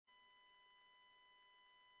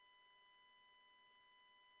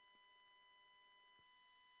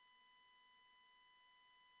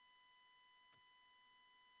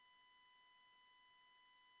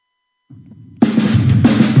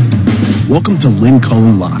Welcome to Lynn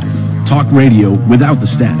Cullen Live, talk radio without the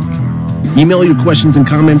static. Email your questions and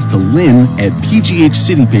comments to Lynn at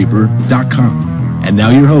pghcitypaper.com. And now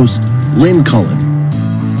your host, Lynn Cullen.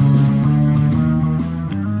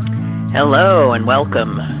 Hello and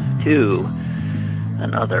welcome to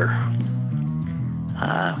another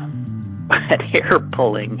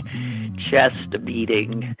hair-pulling,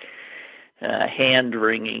 chest-beating,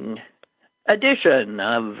 hand-wringing edition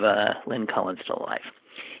of Lynn Cullen Still Alive.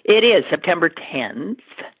 It is September 10th,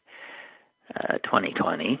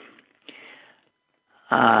 2020.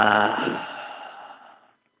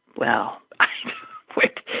 Well,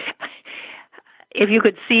 if you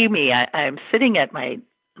could see me, I'm sitting at my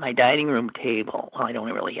dining room table. Well, I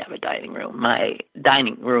don't really have a dining room. My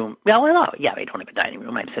dining room, I don't have a dining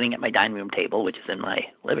room. I'm sitting at my dining room table, which is in my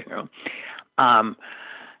living room. And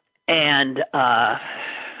I'm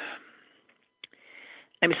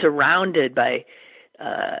surrounded by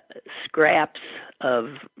scraps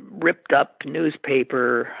of ripped up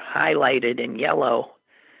newspaper highlighted in yellow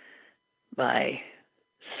by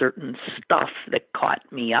certain stuff that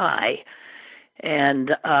caught me eye.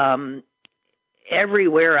 And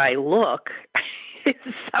everywhere I look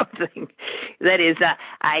is something that is,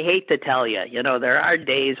 I hate to tell you, there are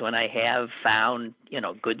days when I have found,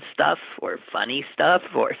 good stuff or funny stuff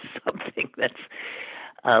or something that's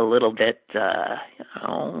a little bit,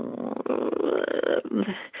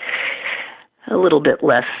 a little bit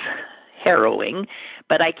less harrowing,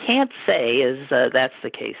 but I can't say that's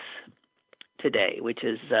the case today, which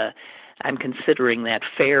is I'm considering that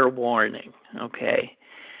fair warning. Okay,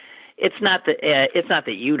 it's not that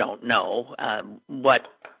you don't know what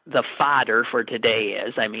the fodder for today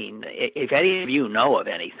is. I mean, if any of you know of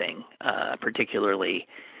anything particularly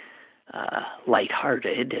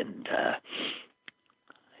lighthearted and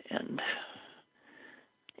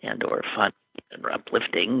or fun or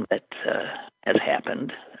uplifting that has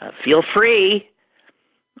happened, feel free.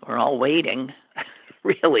 We're all waiting,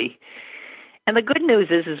 really. And the good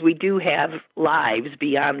news is we do have lives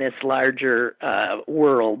beyond this larger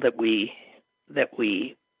world that we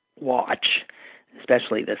watch,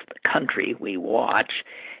 especially this country we watch,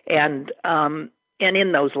 and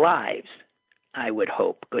in those lives, I would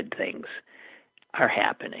hope good things are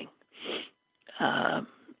happening.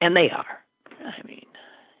 And they are. I mean,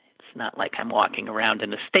 it's not like I'm walking around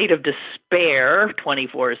in a state of despair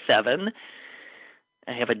 24/7.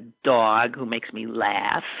 I have a dog who makes me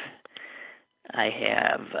laugh. I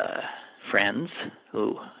have friends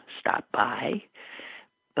who stop by.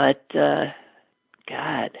 But,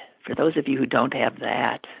 God, for those of you who don't have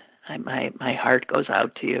that, my heart goes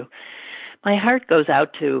out to you. My heart goes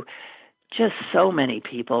out to just so many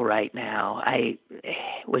people right now. I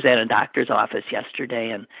was at a doctor's office yesterday,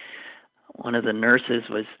 and one of the nurses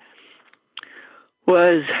was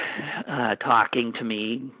talking to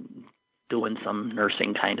me, doing some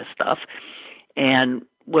nursing kind of stuff, and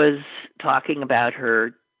was talking about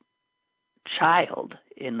her child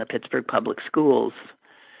in the Pittsburgh Public Schools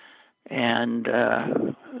and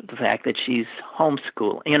the fact that she's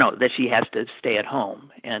homeschooled, that she has to stay at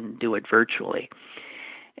home and do it virtually,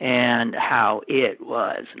 and how it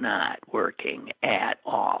was not working at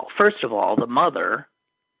all. First of all, the mother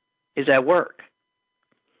is at work.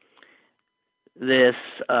 This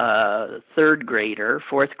fourth grader,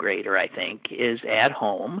 I think, is at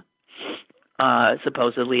home,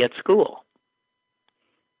 supposedly at school.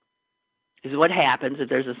 This is what happens if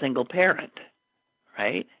there's a single parent,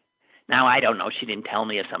 right? Now, I don't know. She didn't tell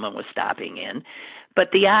me if someone was stopping in.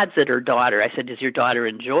 But the odds that her daughter, I said, does your daughter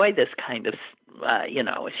enjoy this kind of,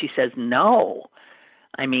 she says no.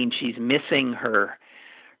 I mean, she's missing her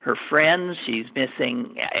friends.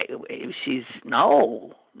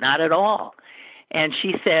 No, not at all. And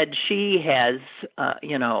she said she has,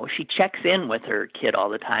 she checks in with her kid all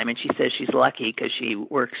the time, and she says she's lucky because she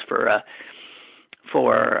works for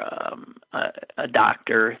a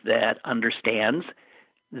doctor that understands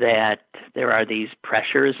that there are these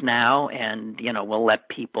pressures now, and will let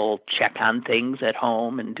people check on things at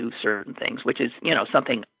home and do certain things, which is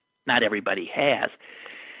something not everybody has.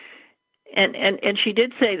 And she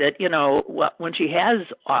did say that, when she has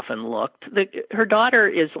often looked, her daughter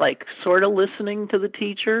is like sort of listening to the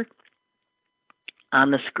teacher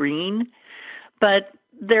on the screen, but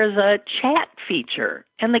there's a chat feature,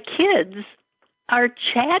 and the kids are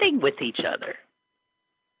chatting with each other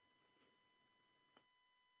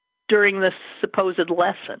during the supposed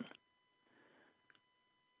lesson.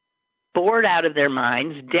 Bored out of their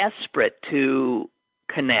minds, desperate to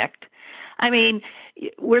connect. I mean,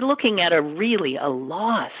 we're looking at a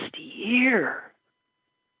lost year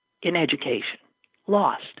in education.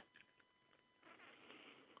 Lost.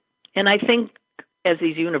 And I think as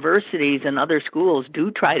these universities and other schools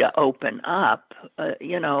do try to open up,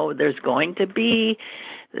 there's going to be,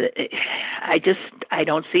 I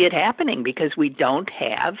don't see it happening because we don't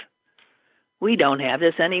have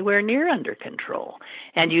this anywhere near under control.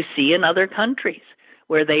 And you see in other countries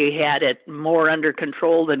where they had it more under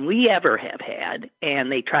control than we ever have had,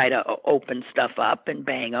 and they try to open stuff up and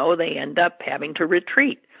they end up having to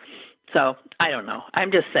retreat. So I don't know.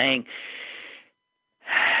 I'm just saying,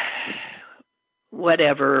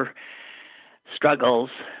 whatever struggles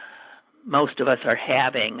most of us are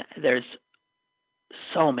having, there's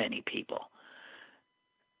so many people.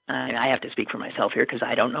 I have to speak for myself here because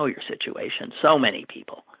I don't know your situation. So many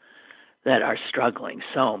people that are struggling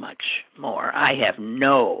so much more. I have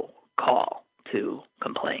no call to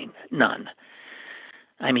complain, none.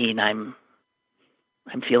 I mean, I'm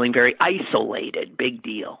feeling very isolated, big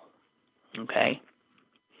deal. Okay.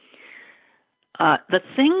 The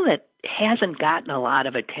thing that hasn't gotten a lot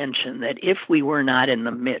of attention, that if we were not in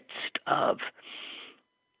the midst of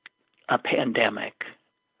a pandemic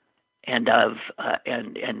and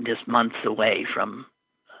just months away from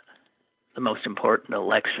the most important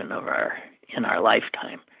election in our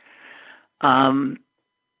lifetime,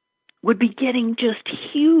 would be getting just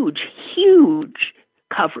huge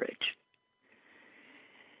coverage.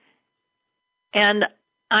 And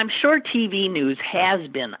I'm sure TV news has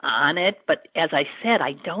been on it, but as I said,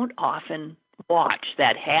 I don't often watch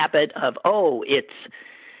that habit of, it's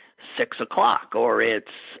 6 o'clock or it's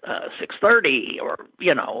 6:30 or,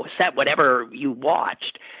 set whatever you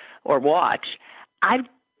watched or watch. I've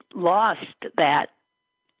lost that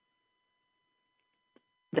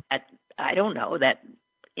I don't know, that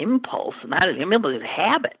impulse, not an impulse, it's a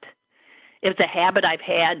habit. It's a habit I've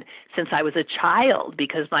had since I was a child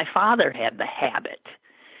because my father had the habit.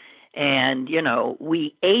 And,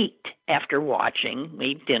 we ate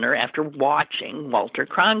dinner after watching Walter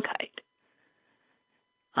Cronkite.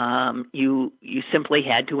 You simply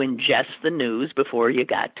had to ingest the news before you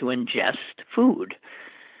got to ingest food.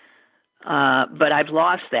 But I've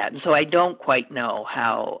lost that. And so I don't quite know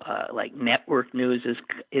how, network news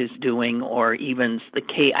is doing, or even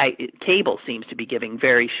cable seems to be giving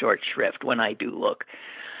very short shrift when I do look,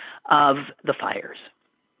 of the fires.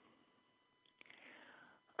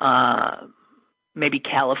 Maybe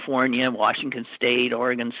California, Washington State,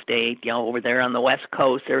 Oregon State, over there on the West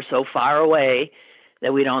Coast, they're so far away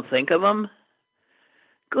that we don't think of them.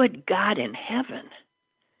 Good God in heaven.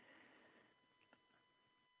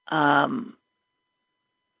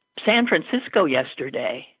 San Francisco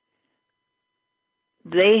yesterday,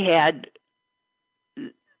 they had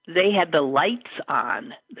the lights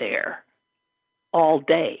on there all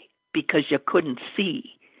day because you couldn't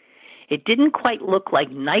see. It didn't quite look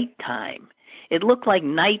like nighttime. It looked like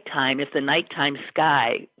nighttime if the nighttime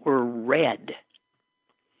sky were red.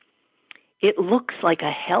 It looks like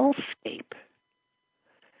a hellscape.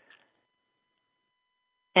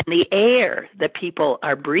 And the air that people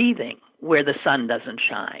are breathing where the sun doesn't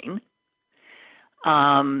shine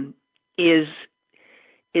is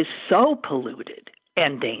so polluted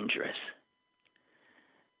and dangerous.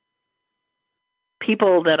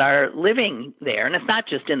 People that are living there, and it's not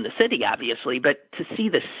just in the city, obviously, but to see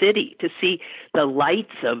the city, to see the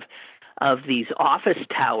lights of these office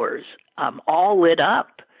towers all lit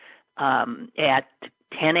up at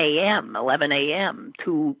 10 a.m., 11 a.m.,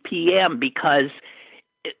 2 p.m., because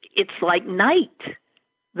it's like night.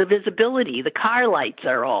 The visibility, the car lights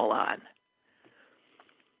are all on.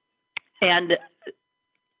 And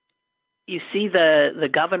you see the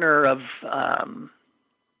governor of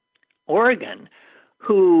Oregon,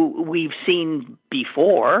 who we've seen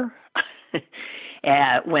before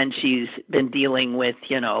when she's been dealing with,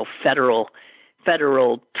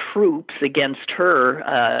 federal troops against her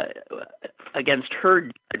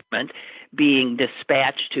judgment, being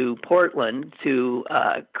dispatched to Portland to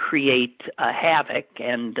create havoc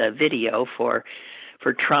and video for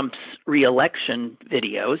Trump's reelection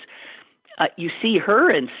videos. You see her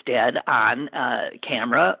instead on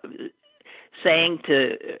camera saying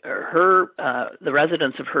to the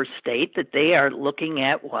residents of her state that they are looking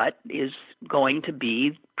at what is going to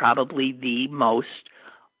be probably the most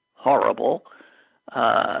horrible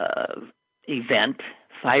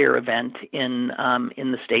fire event in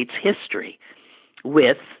the state's history,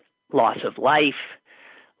 with loss of life,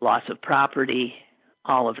 loss of property,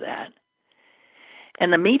 all of that.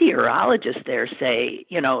 And the meteorologists there say,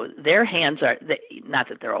 their hands are, not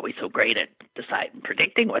that they're always so great at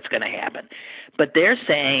predicting what's going to happen, but they're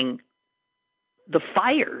saying the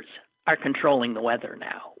fires are controlling the weather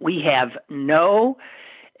now. We have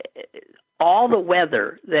all the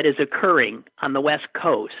weather that is occurring on the West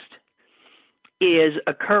Coast is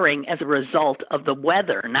occurring as a result of the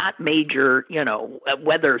weather, not major,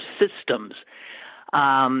 weather systems.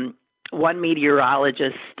 One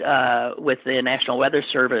meteorologist with the National Weather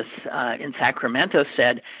Service in Sacramento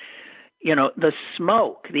said, the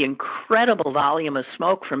smoke, the incredible volume of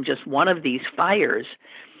smoke from just one of these fires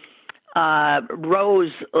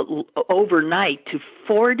rose overnight to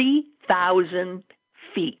 40,000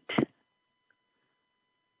 feet.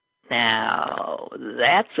 Now,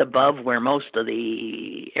 that's above where most of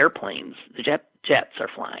the airplanes, the jets are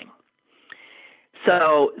flying.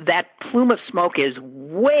 So that plume of smoke is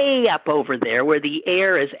way up over there where the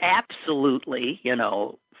air is absolutely,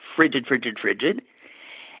 frigid.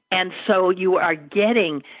 And so you are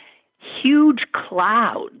getting huge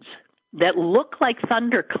clouds that look like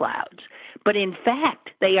thunderclouds, but in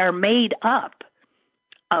fact, they are made up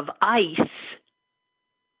of ice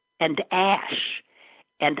and ash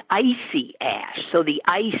and icy ash. So the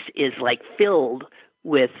ice is like filled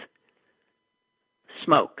with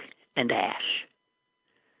smoke and ash.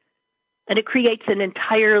 And it creates an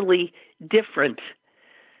entirely different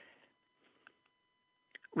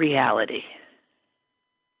reality.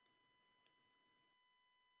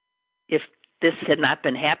 If this had not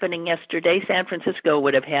been happening yesterday, San Francisco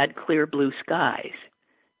would have had clear blue skies,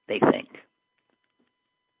 they think.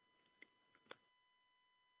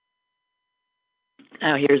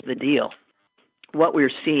 Now, here's the deal. What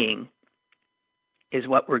we're seeing is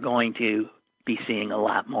what we're going to be seeing a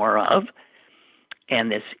lot more of.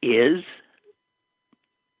 And this is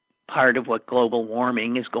part of what global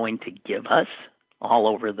warming is going to give us all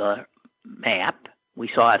over the map. We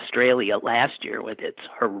saw Australia last year with its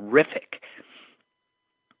horrific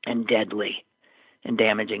and deadly and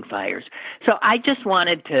damaging fires. So I just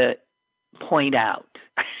wanted to point out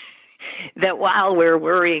that while we're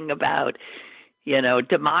worrying about,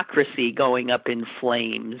 democracy going up in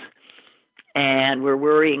flames, and we're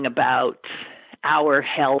worrying about our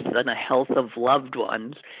health and the health of loved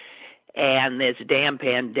ones, and this damn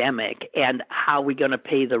pandemic, and how we're going to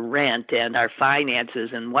pay the rent and our finances,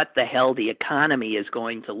 and what the hell the economy is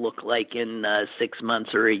going to look like in 6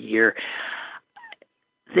 months or a year,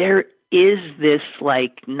 there is this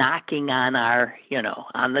knocking on our,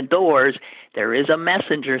 on the doors. There is a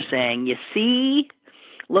messenger saying, you see,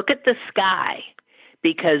 look at the sky,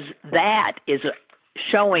 because that is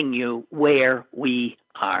showing you where we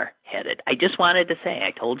are headed. I just wanted to say,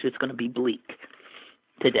 I told you it's going to be bleak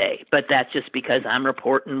today, but that's just because I'm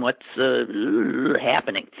reporting what's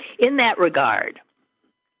happening. In that regard,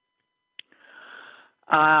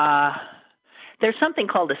 there's something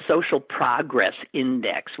called a Social Progress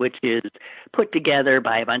Index, which is put together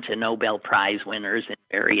by a bunch of Nobel Prize winners in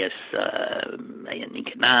various in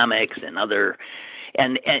economics and other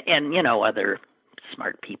other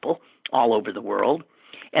smart people all over the world.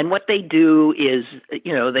 And what they do is,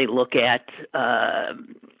 they look at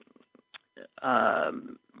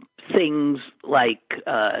things like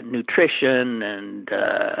nutrition and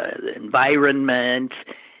environment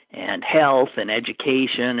and health and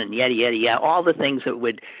education and yada, all the things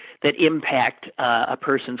that impact a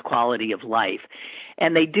person's quality of life.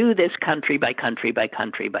 And they do this country by country by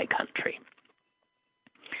country by country.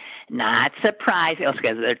 Not surprising.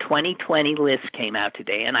 Their 2020 list came out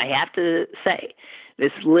today, and I have to say,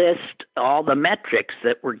 this list, all the metrics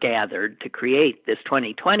that were gathered to create this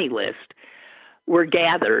 2020 list were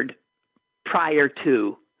gathered prior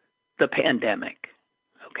to the pandemic.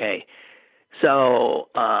 Okay? So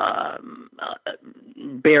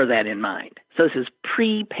bear that in mind. So this is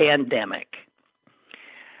pre-pandemic.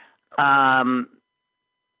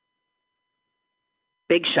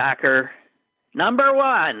 Big shocker. Number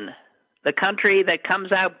one, the country that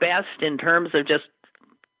comes out best in terms of just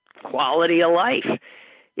quality of life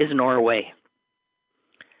is Norway,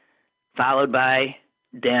 followed by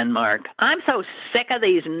Denmark. I'm so sick of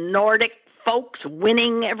these Nordic folks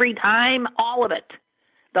winning every time, all of it.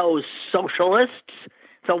 Those socialists.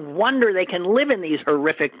 It's a wonder they can live in these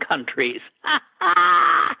horrific countries.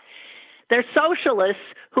 They're socialists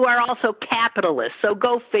who are also capitalists, so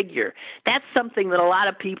go figure. That's something that a lot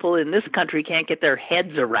of people in this country can't get their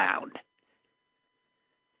heads around.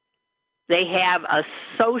 They have a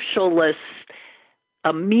socialist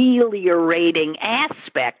ameliorating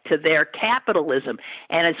aspect to their capitalism.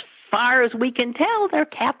 And as far as we can tell, their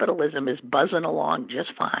capitalism is buzzing along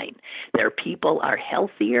just fine. Their people are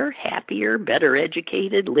healthier, happier, better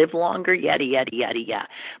educated, live longer, yada, yada, yada, yada.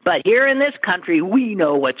 But here in this country, we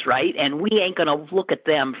know what's right, and we ain't going to look at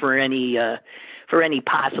them for any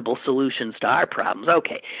possible solutions to our problems.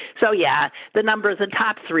 Okay, so yeah, the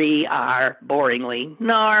top three are, boringly,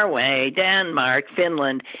 Norway, Denmark,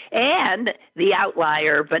 Finland, and the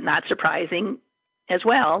outlier, but not surprising, as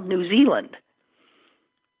well, New Zealand.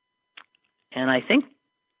 And I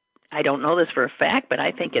don't know this for a fact, but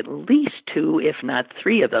I think at least 2, if not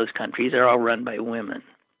 3 of those countries are all run by women.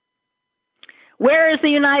 Where is the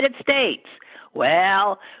United States?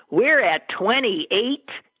 Well, we're at 28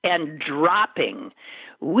 and dropping.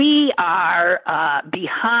 We are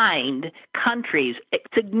behind countries,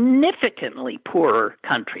 significantly poorer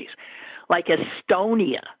countries, like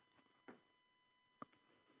Estonia,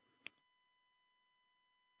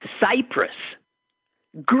 Cyprus,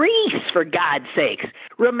 Greece, for God's sakes.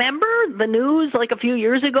 Remember the news like a few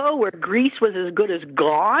years ago where Greece was as good as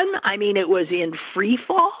gone? I mean, it was in free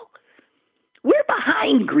fall. We're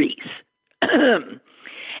behind Greece.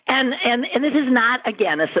 And this is not,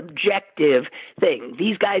 again, a subjective thing.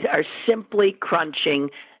 These guys are simply crunching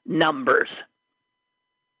numbers.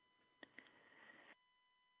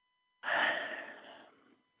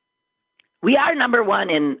 We are number one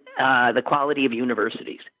in the quality of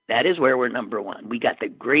universities. That is where we're number one. We got the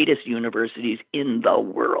greatest universities in the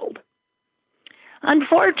world.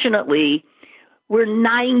 Unfortunately, we're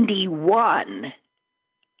 91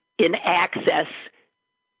 in access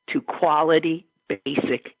to quality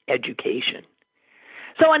basic education.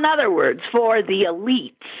 So in other words, for the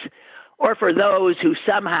elites or for those who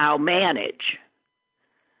somehow manage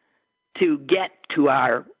to get to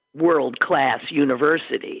our world-class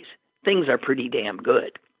universities, things are pretty damn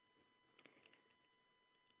good.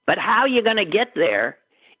 But how are you going to get there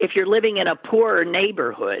if you're living in a poorer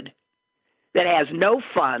neighborhood that has no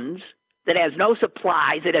funds, that has no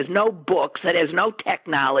supplies, that has no books, that has no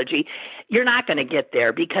technology? You're not going to get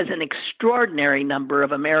there because an extraordinary number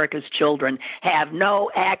of America's children have no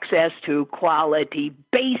access to quality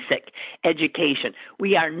basic education.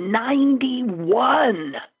 We are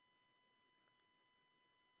 91.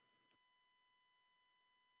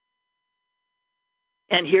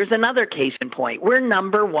 And here's another case in point. We're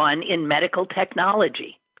number one in medical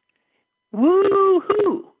technology.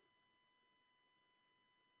 Woo-hoo!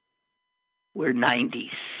 We're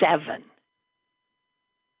 97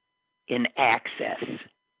 in access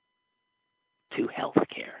to health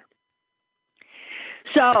care.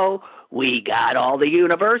 So we got all the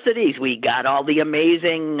universities. We got all the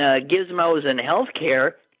amazing gizmos in health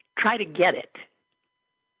care. Try to get it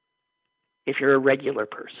if you're a regular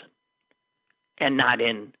person and not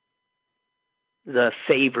in the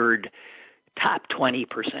favored top 20%,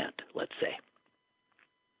 let's say.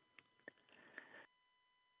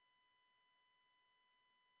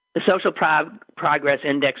 The Social Progress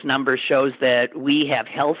Index number shows that we have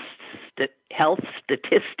health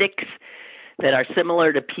statistics that are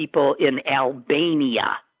similar to people in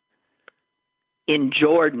Albania, in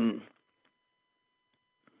Jordan,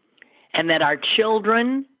 and that our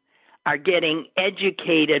children are getting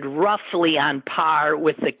educated roughly on par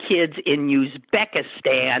with the kids in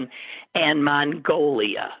Uzbekistan and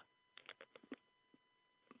Mongolia.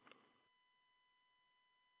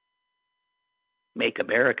 Make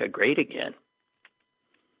America great again.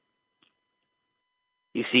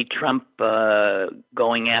 You see Trump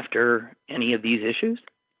going after any of these issues,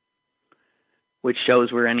 which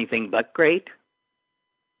shows we're anything but great?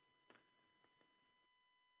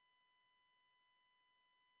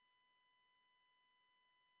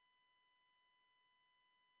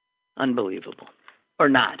 Unbelievable. Or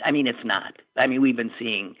not. I mean, it's not. I mean, we've been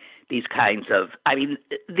seeing these kinds of,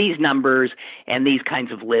 these numbers and these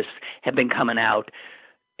kinds of lists have been coming out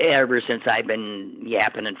ever since I've been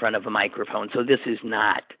yapping in front of a microphone. So this is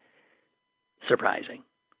not surprising.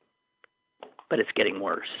 But it's getting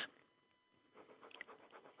worse.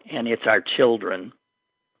 And it's our children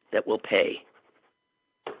that will pay,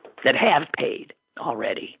 that have paid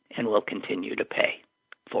already and will continue to pay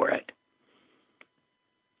for it.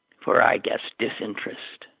 For, I guess,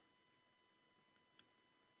 disinterest.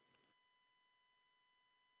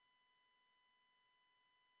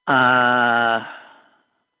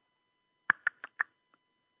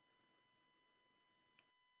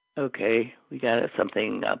 Okay, we got a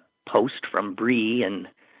post from Bree in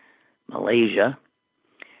Malaysia.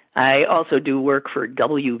 I also do work for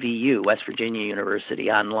WVU, West Virginia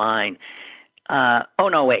University, online. Oh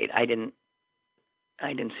no, wait, I didn't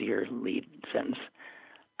see your lead sentence.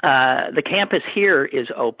 The campus here is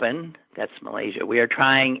open. That's Malaysia. We are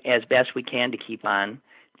trying as best we can to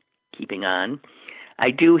keeping on. I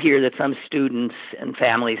do hear that some students and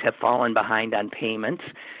families have fallen behind on payments.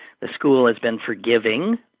 The school has been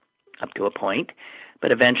forgiving up to a point,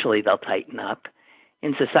 but eventually they'll tighten up.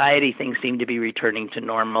 In society, things seem to be returning to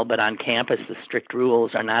normal, but on campus, the strict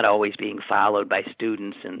rules are not always being followed by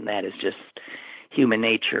students, and that is just human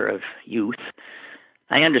nature of youth.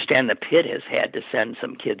 I understand the pit has had to send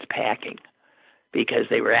some kids packing because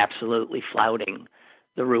they were absolutely flouting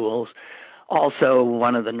the rules. Also,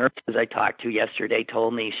 one of the nurses I talked to yesterday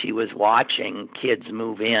told me she was watching kids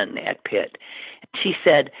move in at Pitt. She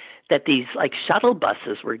said that these like shuttle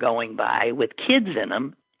buses were going by with kids in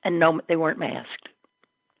them, and no, they weren't masked.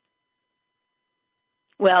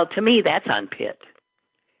 Well, to me, that's on Pitt.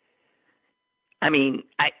 I mean,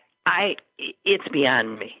 it's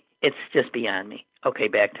beyond me. It's just beyond me. Okay,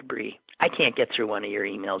 back to Bree. I can't get through one of your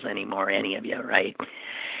emails anymore, any of you, right?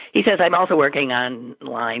 He says, I'm also working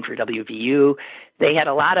online for WVU. They had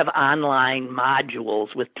a lot of online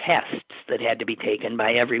modules with tests that had to be taken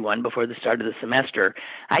by everyone before the start of the semester.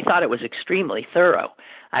 I thought it was extremely thorough.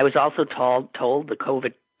 I was also told the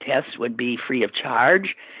COVID tests would be free of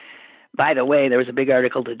charge. By the way, there was a big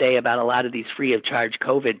article today about a lot of these free of charge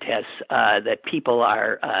COVID tests that people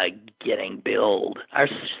are getting billed, are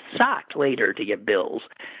shocked later to get bills.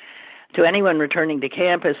 To anyone returning to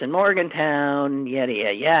campus in Morgantown,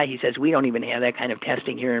 yeah, he says, we don't even have that kind of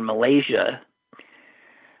testing here in Malaysia.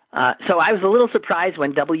 So I was a little surprised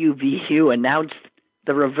when WVU announced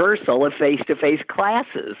the reversal of face-to-face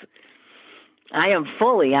classes. I am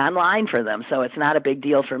fully online for them, so it's not a big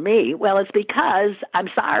deal for me. Well, it's because, I'm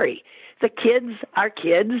sorry, the kids are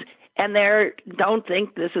kids, and they don't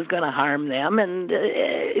think this is going to harm them, and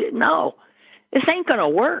no, this ain't going to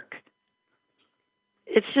work.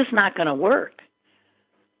 It's just not going to work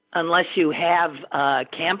unless you have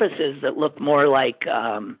campuses that look more like,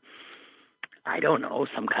 I don't know,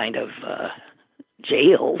 some kind of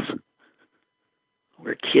jails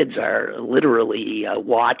where kids are literally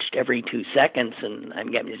watched every 2 seconds, and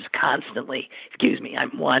I'm getting just constantly,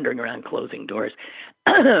 I'm wandering around closing doors.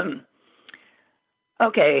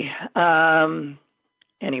 Okay.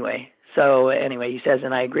 Anyway, he says,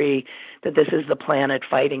 and I agree that this is the planet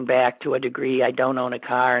fighting back to a degree. I don't own a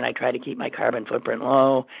car, and I try to keep my carbon footprint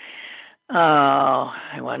low. Oh,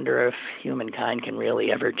 I wonder if humankind can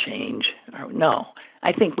really ever change. No,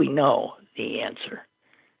 I think we know the answer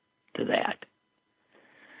to that.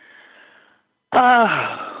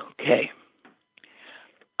 Okay.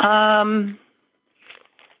 I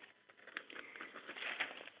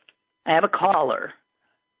have a caller.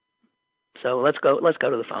 So let's go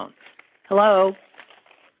to the phone. Hello.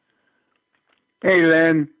 Hey,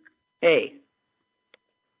 Lynn. Hey.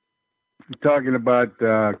 You're talking about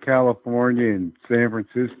California and San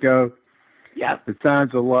Francisco. Yeah. It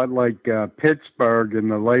sounds a lot like Pittsburgh in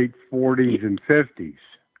the late 40s and 50s.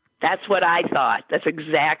 That's what I thought. That's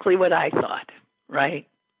exactly what I thought, right?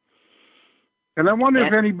 And I wonder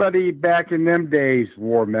if anybody back in them days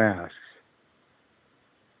wore masks.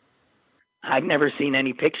 I've never seen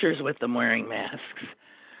any pictures with them wearing masks.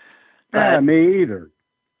 Yeah, me either.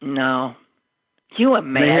 No. Can you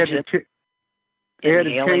imagine? They had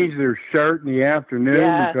to change their shirt in the afternoon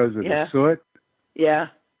because of the soot. Yeah.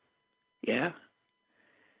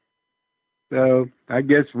 So I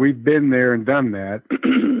guess we've been there and done that.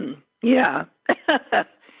 Yeah.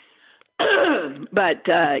 But,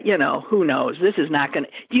 who knows? This is not going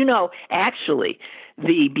to... actually,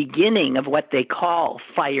 the beginning of what they call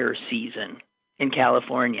fire season in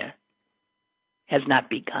California has not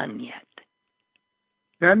begun yet.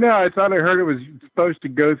 I know. I thought I heard it was supposed to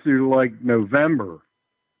go through, like, November.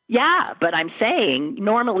 Yeah, but I'm saying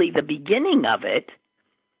normally the beginning of it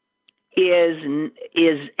is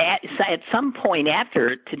at some point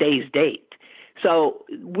after today's date. So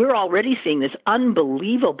we're already seeing this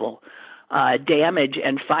unbelievable damage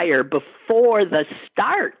and fire before the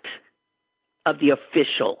start of the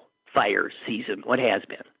official fire season, what has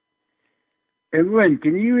been. And Lynn,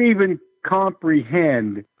 can you even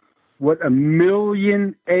comprehend what 1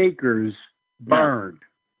 million acres burned?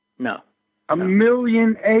 No. 1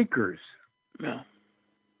 million acres. No.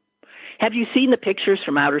 Have you seen the pictures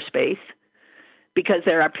from outer space? Because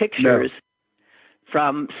there are pictures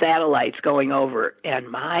from satellites going over, and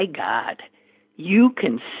my God, you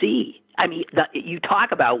can see. I mean, you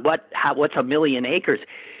talk about what's 1 million acres.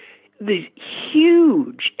 These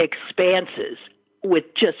huge expanses with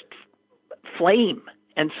just flame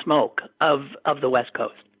and smoke of the West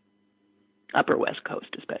Coast, Upper West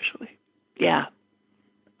Coast especially. Yeah,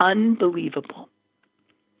 unbelievable.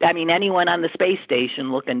 I mean, anyone on the space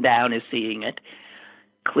station looking down is seeing it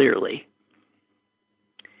clearly.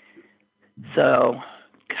 So,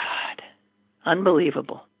 God,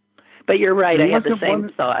 unbelievable. But you're right. I had the same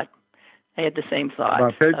thought.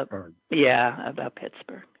 About Pittsburgh. About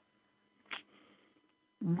Pittsburgh.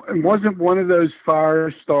 Wasn't one of those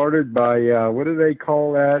fires started by, what do they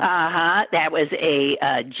call that? That was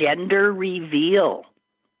a gender reveal.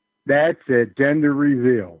 That's it, gender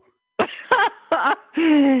reveal.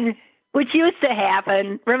 Which used to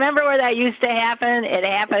happen. Remember where that used to happen? It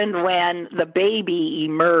happened when the baby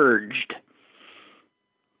emerged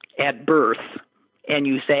at birth. And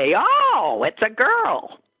you say, oh, it's a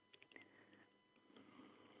girl.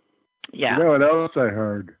 Yeah. You know what else I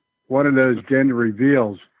heard? One of those gender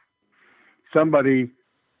reveals. Somebody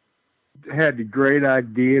had the great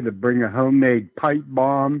idea to bring a homemade pipe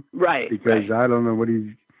bomb. Right. Because right. I don't know what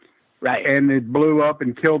he... Right. And it blew up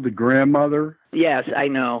and killed the grandmother. Yes, I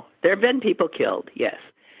know. There have been people killed, yes.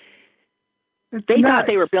 It's they nuts. thought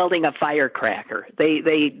they were building a firecracker.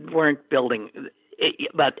 They weren't building...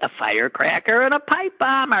 But a firecracker and a pipe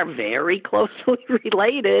bomb are very closely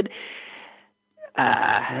related.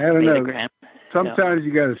 I don't know. Sometimes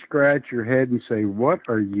you got to scratch your head and say, what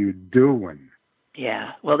are you doing?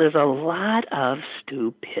 Yeah. Well, there's a lot of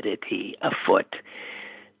stupidity afoot.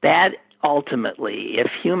 That ultimately,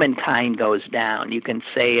 if humankind goes down, you can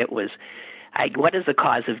say it was, what is the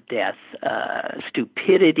cause of death?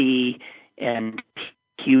 Stupidity and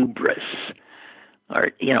hubris.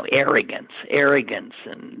 Or, arrogance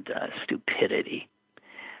and stupidity.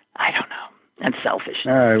 I don't know. And selfishness.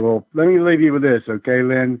 All right, well, let me leave you with this, okay,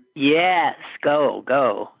 Lynn? Yes, go.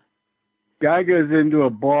 Guy goes into a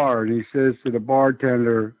bar and he says to the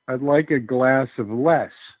bartender, I'd like a glass of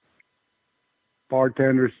less.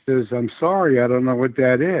 Bartender says, I'm sorry, I don't know what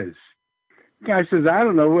that is. Guy says, I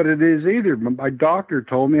don't know what it is either. My doctor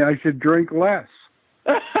told me I should drink less.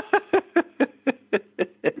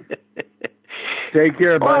 Take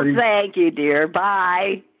care, buddy. Well, thank you, dear.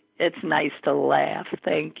 Bye. It's nice to laugh.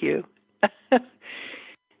 Thank you.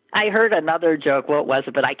 I heard another joke. What was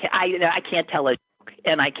it? But I can't tell a joke,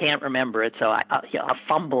 and I can't remember it. So I'll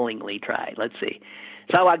fumblingly try. Let's see.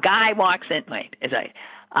 So a guy walks in.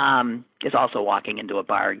 Is also walking into a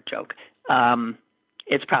bar. Joke.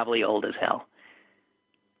 It's probably old as hell.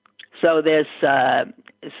 So this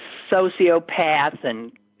sociopath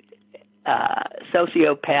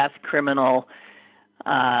criminal.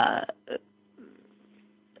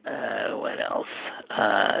 What else?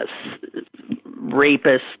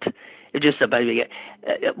 Rapist. Just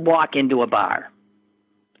walk into a bar.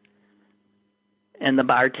 And the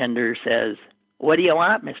bartender says, what do you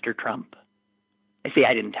want, Mr. Trump? See,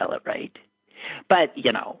 I didn't tell it right. But,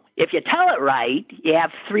 if you tell it right, you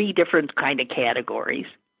have three different kind of categories.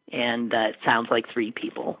 And it sounds like three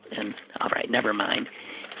people. And all right, never mind.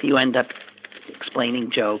 So you end up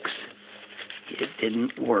explaining jokes. It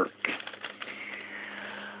didn't work.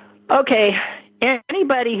 Okay,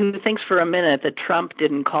 anybody who thinks for a minute that Trump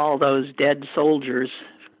didn't call those dead soldiers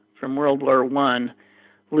from World War I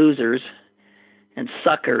losers and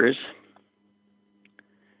suckers,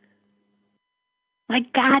 my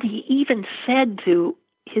God, he even said to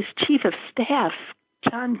his chief of staff,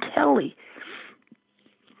 John Kelly,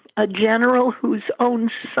 a general whose own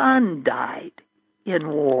son died in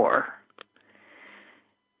war.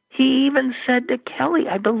 He even said to Kelly,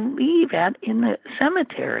 I believe in the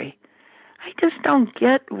cemetery, I just don't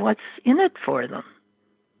get what's in it for them.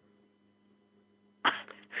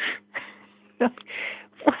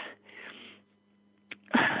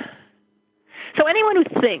 So anyone who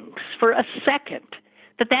thinks for a second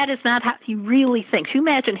that is not how he really thinks, you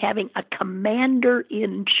imagine having a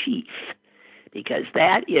commander-in-chief, because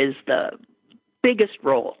that is the biggest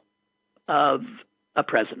role of a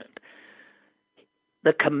president.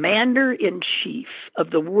 The commander-in-chief of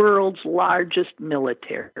the world's largest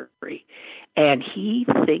military, and he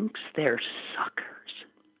thinks they're suckers.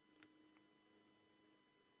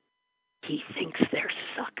 He thinks they're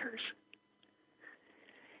suckers.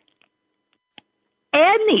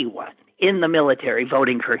 Anyone in the military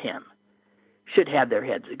voting for him should have their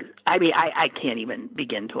heads. I can't even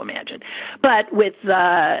begin to imagine. But with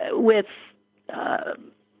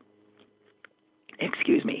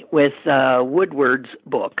Woodward's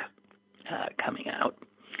book coming out,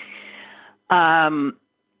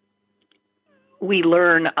 we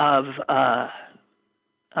learn of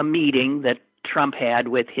a meeting that Trump had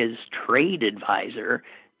with his trade advisor,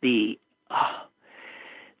 the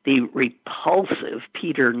repulsive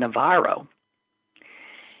Peter Navarro.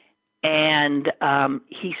 And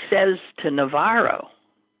he says to Navarro,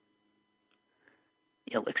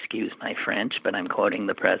 you'll excuse my French, but I'm quoting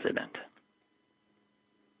the president,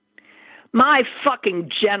 my fucking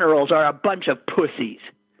generals are a bunch of pussies.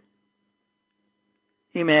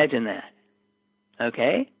 Imagine that.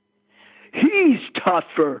 Okay? He's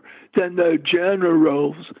tougher than the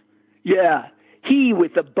generals. Yeah, he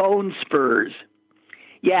with the bone spurs.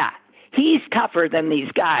 Yeah, he's tougher than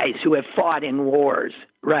these guys who have fought in wars.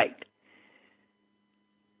 Right.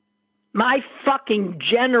 My fucking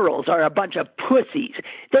generals are a bunch of pussies.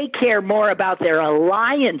 They care more about their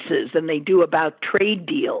alliances than they do about trade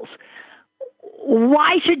deals.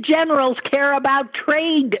 Why should generals care about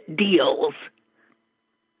trade deals?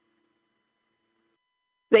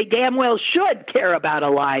 They damn well should care about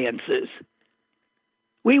alliances.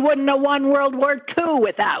 We wouldn't have won World War II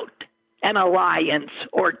without an alliance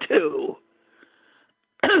or two.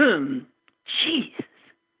 Jeez.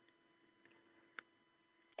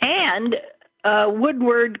 And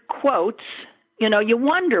Woodward quotes, you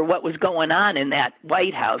wonder what was going on in that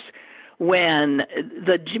White House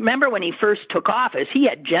remember when he first took office, he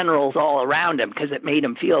had generals all around him because it made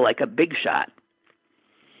him feel like a big shot.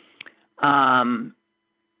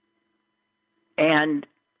 And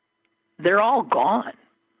they're all gone,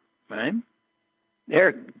 right?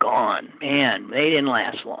 They're gone. Man, they didn't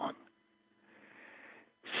last long.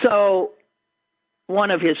 So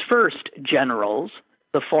one of his first generals,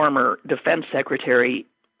 the former Defense Secretary,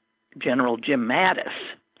 General Jim Mattis,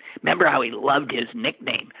 remember how he loved his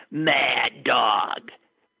nickname, Mad Dog.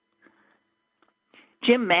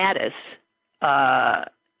 Jim Mattis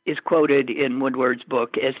is quoted in Woodward's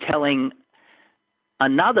book as telling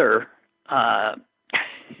another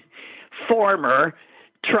former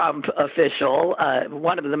Trump official,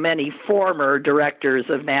 one of the many former directors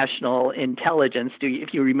of national intelligence,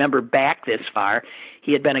 if you remember back this far,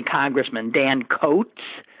 he had been a congressman, Dan Coates.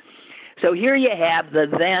 So here you have the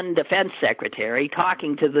then defense secretary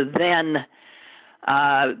talking to the then,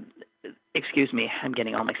 I'm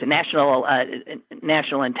getting all mixed,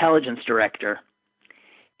 national intelligence director.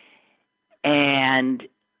 And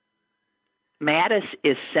Mattis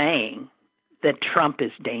is saying that Trump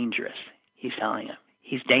is dangerous. He's telling him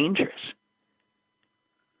he's dangerous.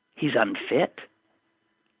 He's unfit.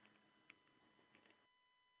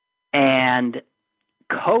 And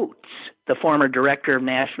Coates, the former director of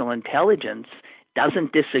national intelligence,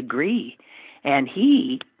 doesn't disagree. And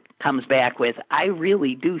he comes back with, I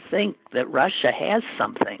really do think that Russia has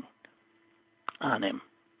something on him.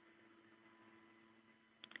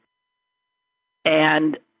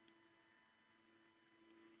 And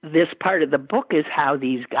this part of the book is how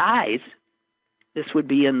these guys, this would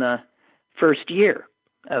be in the first year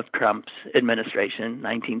of Trump's administration,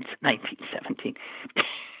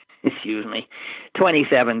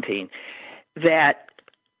 2017, that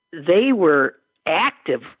they were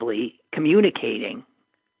actively communicating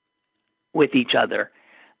with each other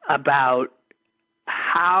about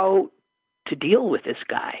how to deal with this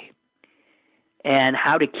guy and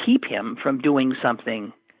how to keep him from doing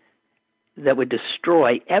something that would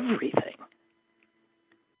destroy everything.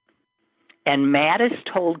 And Mattis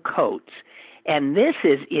told Coates, and this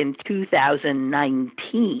is in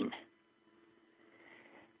 2019,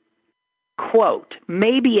 quote,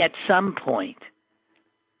 maybe at some point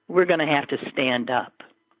we're going to have to stand up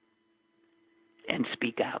and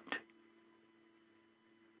speak out.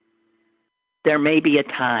 There may be a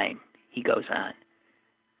time, he goes on,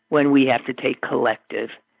 when we have to take collective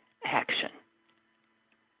action.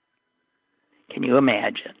 Can you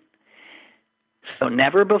imagine? So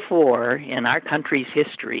never before in our country's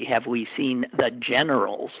history have we seen the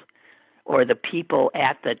generals or the people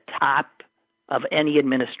at the top of any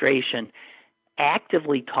administration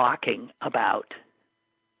actively talking about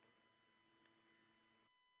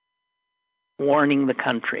warning the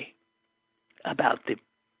country about the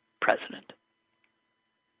president.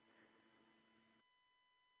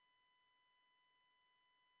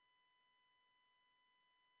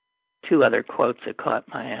 Two other quotes that caught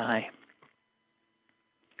my eye.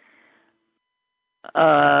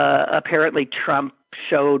 Apparently, Trump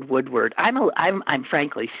showed Woodward. I'm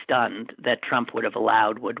frankly stunned that Trump would have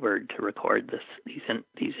allowed Woodward to record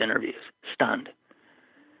these interviews. Stunned.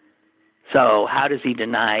 So how does he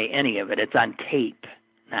deny any of it? It's on tape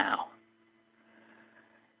now.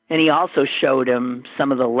 And he also showed him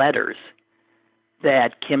some of the letters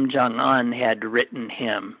that Kim Jong-un had written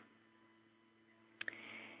him.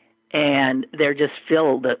 And they're just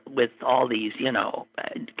filled with all these,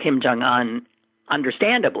 Kim Jong-un,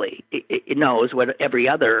 understandably, it knows what every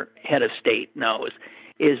other head of state knows,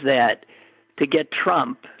 is that to get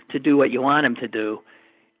Trump to do what you want him to do,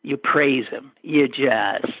 you praise him. You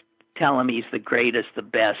just tell him he's the greatest, the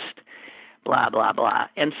best, blah, blah, blah.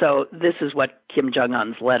 And so this is what Kim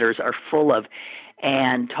Jong-un's letters are full of,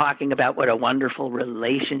 and talking about what a wonderful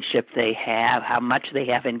relationship they have, how much they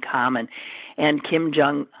have in common. And Kim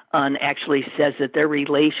Jong-un actually says that their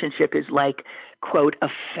relationship is like, quote, a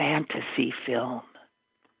fantasy film.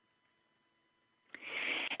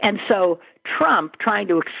 And so Trump, trying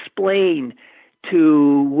to explain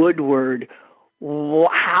to Woodward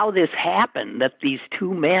how this happened, that these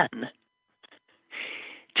two men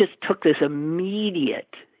just took this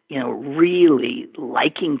immediate, really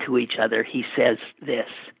liking to each other, he says this,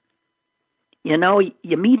 you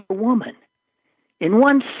meet a woman. In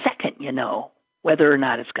 1 second, you know whether or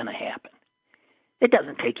not it's going to happen. It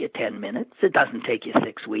doesn't take you 10 minutes. It doesn't take you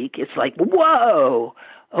 6 weeks. It's like, whoa,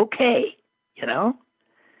 okay,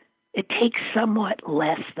 It takes somewhat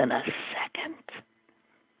less than a second.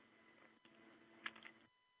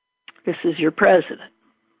 This is your president.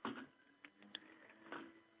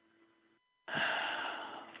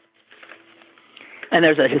 And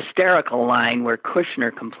there's a hysterical line where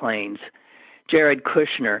Kushner complains, Jared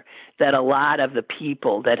Kushner, that a lot of the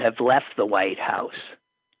people that have left the White House,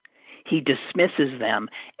 he dismisses them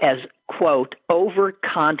as, quote,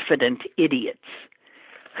 overconfident idiots.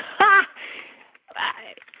 Ha!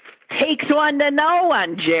 Takes one to know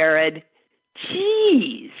one, Jared.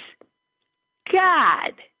 Jeez.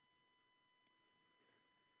 God.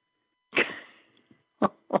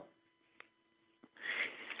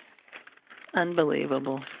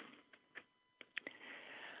 Unbelievable.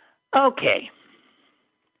 Okay.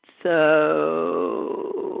 So,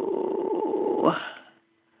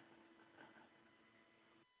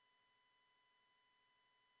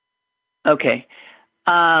 okay.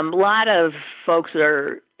 A lot of folks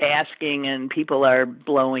are asking, and people are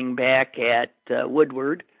blowing back at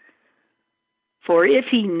Woodward for if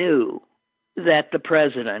he knew that the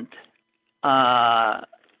president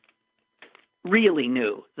really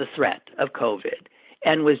knew the threat of COVID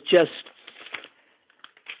and was just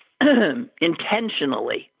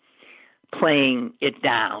intentionally playing it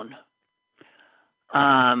down.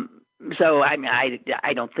 So I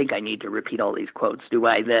don't think I need to repeat all these quotes, do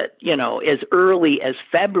I? That, as early as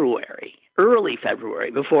early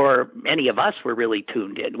February, before any of us were really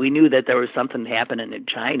tuned in, we knew that there was something happening in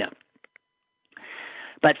China.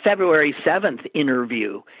 But February 7th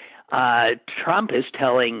interview, Trump is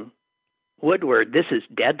telling Woodward, this is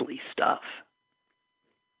deadly stuff.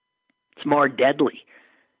 It's more deadly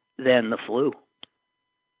than the flu.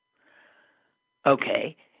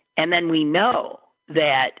 Okay. And then we know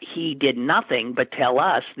that he did nothing but tell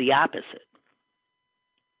us the opposite.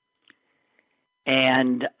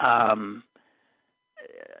 And,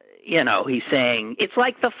 he's saying, it's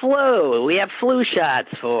like the flu. We have flu shots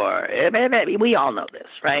for. We all know this,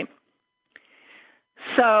 right?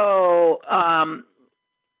 So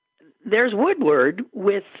there's Woodward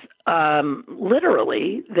with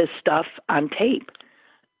literally this stuff on tape.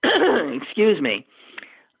 Excuse me.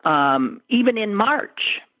 Even in March,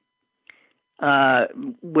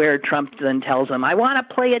 where Trump then tells him, I want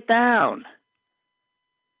to play it down.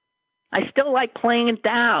 I still like playing it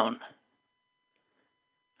down.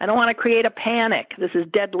 I don't want to create a panic. This is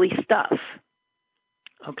deadly stuff.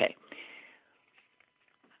 Okay.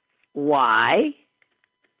 Why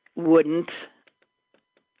wouldn't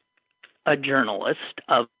a journalist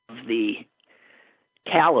of the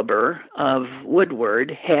caliber of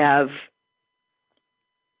Woodward have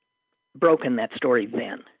broken that story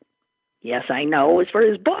then? Yes, I know it's for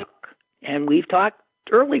his book. And we've talked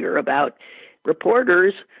earlier about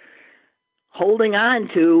reporters holding on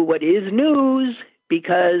to what is news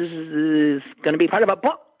because it's going to be part of a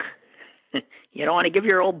book. You don't want to give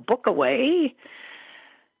your old book away.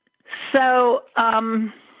 So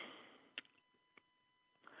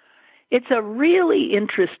it's a really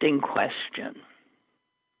interesting question.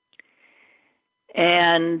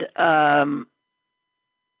 And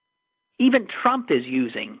even Trump is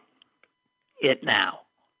using it now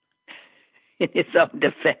in his own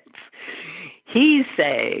defense. He's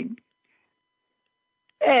saying,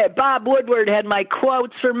 hey, Bob Woodward had my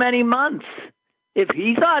quotes for many months. If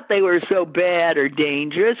he thought they were so bad or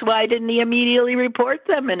dangerous, why didn't he immediately report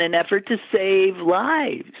them in an effort to save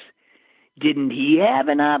lives? Didn't he have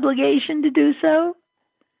an obligation to do so?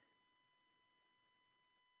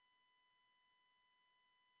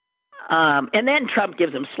 And then Trump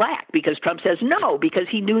gives him slack because Trump says no, because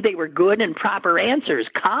he knew they were good and proper answers.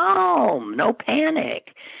 Calm, no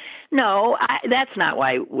panic. No, that's not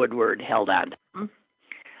why Woodward held on to him.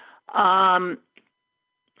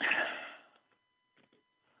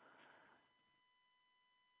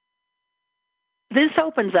 This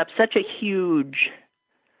opens up such a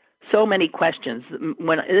so many questions.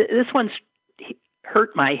 When this one's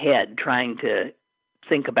hurt my head trying to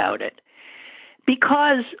think about it,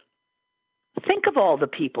 because think of all the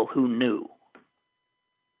people who knew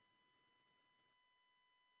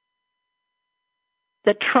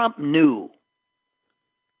that Trump knew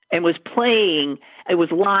and was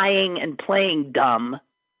lying and playing dumb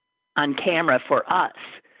on camera for us,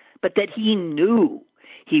 but that he knew.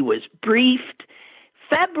 He was briefed.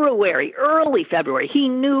 Early February, he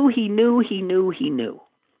knew.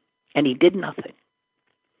 And he did nothing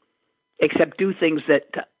except do things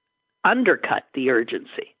that undercut the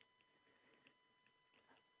urgency.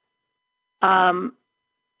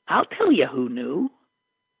 I'll tell you who knew.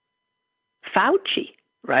 Fauci,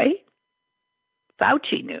 right?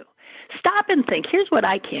 Fauci knew. Stop and think. Here's what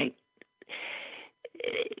I can't.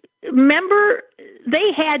 Remember,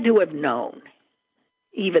 they had to have known,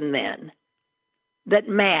 even then, that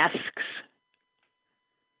masks,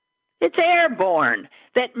 it's airborne,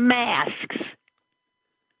 that masks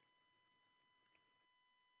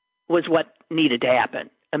was what needed to happen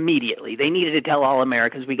immediately. They needed to tell all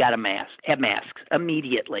Americans we got to have masks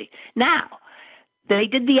immediately. Now, they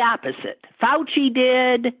did the opposite. Fauci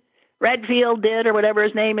did, Redfield did, or whatever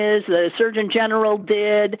his name is, the Surgeon General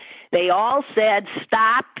did. They all said,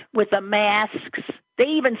 stop with the masks. They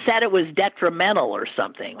even said it was detrimental or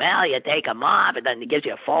something. Well, you take them off, and then it gives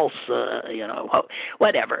you a false,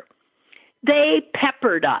 whatever. They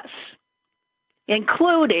peppered us,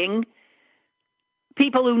 including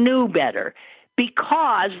people who knew better,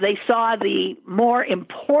 because they saw the more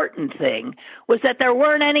important thing was that there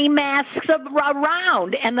weren't any masks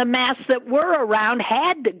around, and the masks that were around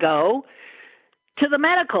had to go to the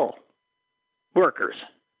medical workers,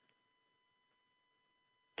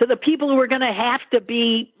 to the people who were going to have to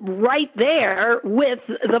be right there with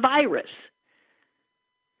the virus.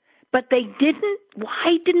 But they didn't.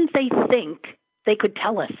 Why didn't they think they could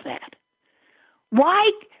tell us that? Why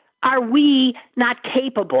are we not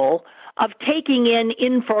capable of taking in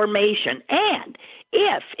information? And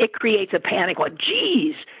if it creates a panic, like,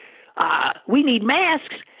 geez, we need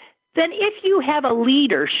masks, then if you have a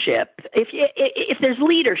leadership, if there's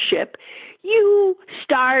leadership, you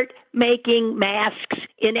start making masks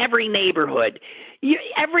in every neighborhood.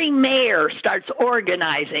 Every mayor starts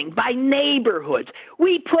organizing by neighborhoods.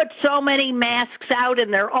 We put so many masks out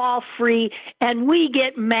and they're all free, and we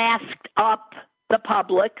get masked up the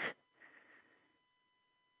public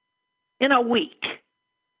in a week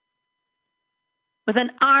with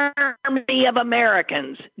an army of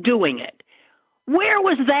Americans doing it. Where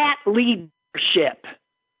was that leadership?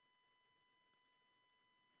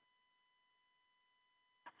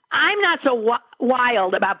 I'm not so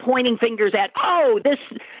wild about pointing fingers at, this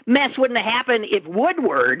mess wouldn't have happened if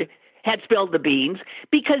Woodward had spilled the beans,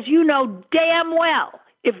 because you know damn well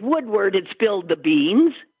if Woodward had spilled the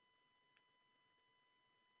beans,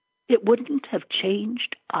 it wouldn't have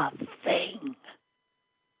changed a thing.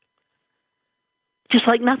 Just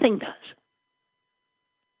like nothing does.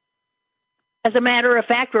 As a matter of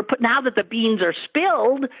fact, now that the beans are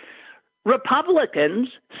spilled, Republicans,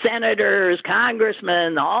 senators,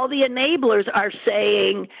 congressmen, all the enablers are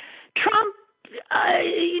saying, Trump,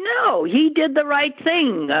 he did the right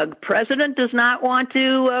thing. A president does not want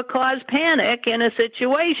to cause panic in a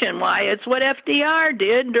situation. Why, it's what FDR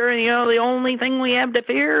did during, the only thing we have to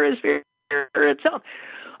fear is fear itself.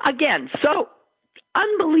 Again, so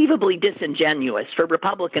unbelievably disingenuous for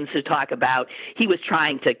Republicans to talk about he was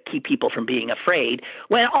trying to keep people from being afraid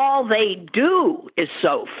when all they do is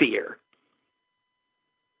sow fear.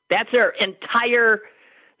 That's their entire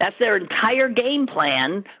game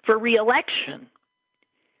plan for re-election.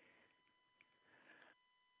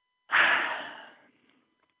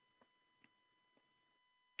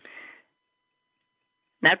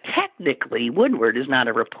 Now, technically, Woodward is not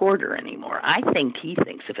a reporter anymore. I think he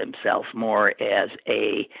thinks of himself more as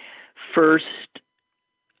a first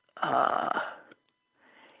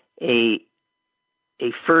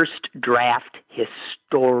draft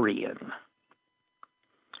historian,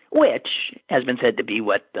 which has been said to be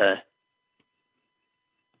what the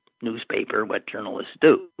newspaper, what journalists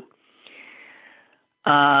do.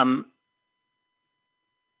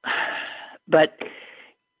 But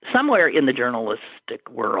somewhere in the journalistic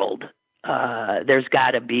world, there's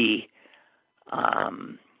got to be a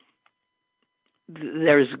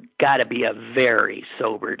very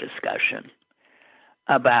sober discussion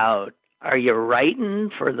about, are you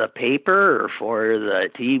writing for the paper or for the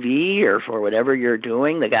TV or for whatever you're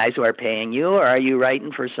doing, the guys who are paying you, or are you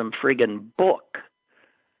writing for some friggin' book?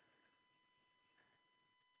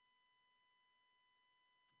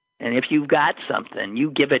 And if you've got something,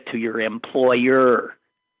 you give it to your employer.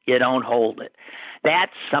 You don't hold it.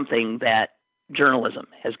 That's something that journalism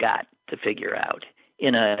has got to figure out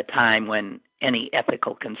in a time when any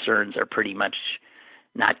ethical concerns are pretty much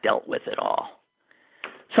not dealt with at all.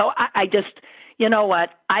 So I just, you know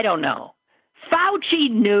what? I don't know. Fauci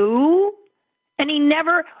knew, and he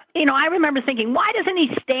never, I remember thinking, why doesn't he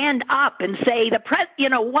stand up and say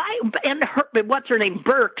why, and what's her name,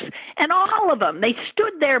 Birx, and all of them, they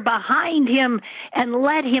stood there behind him and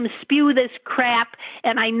let him spew this crap.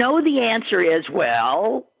 And I know the answer is,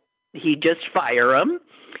 well, he'd just fire them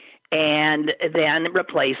and then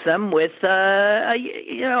replace them with, a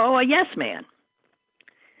yes man.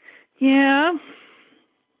 Yeah.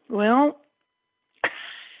 Well,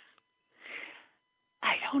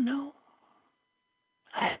 I don't know.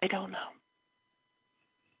 I don't know.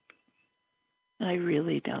 I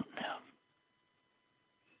really don't know.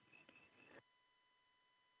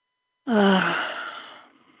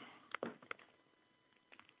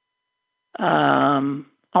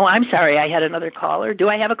 Oh, I'm sorry. I had another caller. Do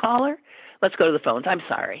I have a caller? Let's go to the phones. I'm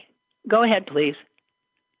sorry. Go ahead, please.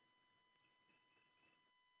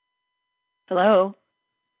 Hello?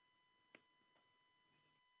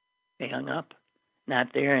 They hung up.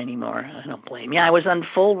 Not there anymore. I don't blame you. I was on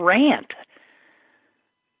full rant.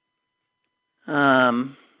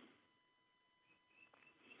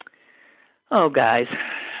 Oh, guys.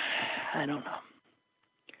 I don't know.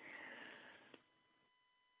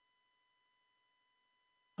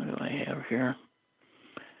 What do I have here?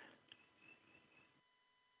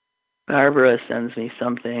 Barbara sends me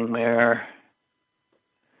something where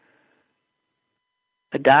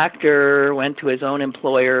a doctor went to his own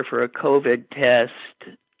employer for a COVID test,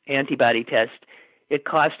 antibody test. It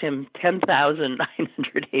cost him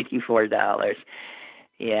 $10,984.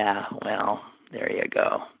 Yeah, well, there you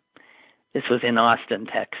go. This was in Austin,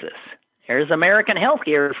 Texas. Here's American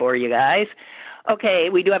healthcare for you guys. Okay,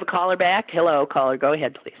 we do have a caller back. Hello, caller. Go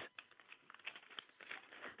ahead, please.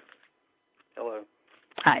 Hello.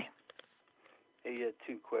 Hi. Hey, you had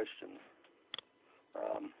two questions.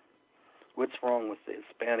 What's wrong with the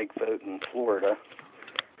Hispanic vote in Florida?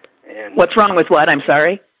 And what's wrong with what? I'm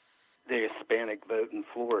sorry? The Hispanic vote in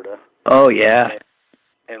Florida. Oh, yeah.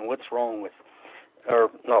 And what's wrong with, or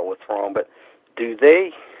not what's wrong, but do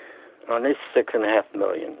they, on this 6.5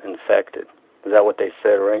 million infected, is that what they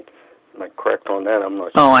said, right? Am I correct on that? I'm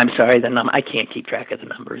not sure. Oh, I'm sorry. I can't keep track of the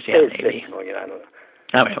numbers. Yeah, maybe. 6 million, I don't know.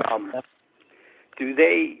 Oh, do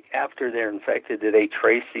they, after they're infected, do they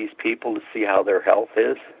trace these people to see how their health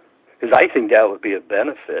is? Because I think that would be a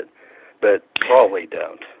benefit, but probably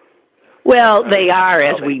don't. Well, they are,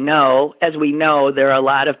 as we know. As we know, there are a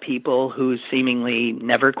lot of people who seemingly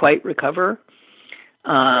never quite recover.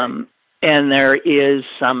 And there is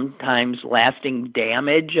sometimes lasting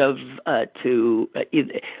damage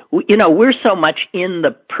we're so much in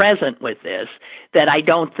the present with this that I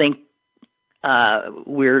don't think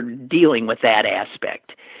we're dealing with that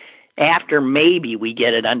aspect. After maybe we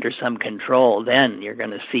get it under some control, then you're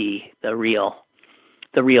going to see the real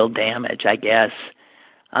damage, I guess.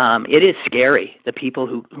 It is scary. The people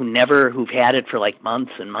who've had it for like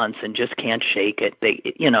months and months and just can't shake it.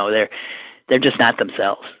 They're just not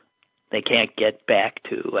themselves. They can't get back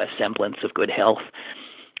to a semblance of good health.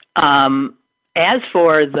 As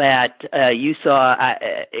for that, you saw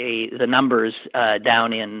the numbers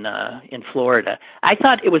down in Florida. I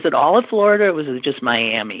thought was it all of Florida, or was it just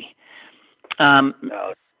Miami? No,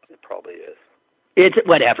 it probably is. It's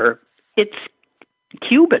whatever. It's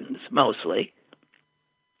Cubans mostly,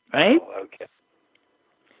 right? Oh, okay.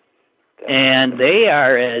 And they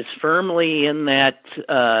are as firmly in that,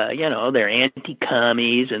 they're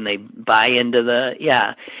anti-commies and they buy into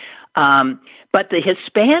but the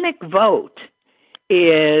Hispanic vote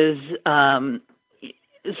is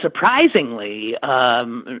surprisingly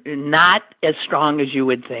not as strong as you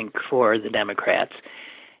would think for the Democrats.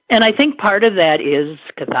 And I think part of that is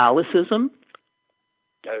Catholicism.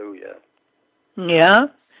 Oh, yeah. Yeah.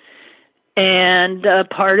 And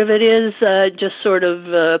part of it is just sort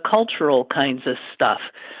of cultural kinds of stuff.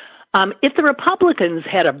 If the Republicans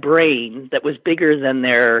had a brain that was bigger than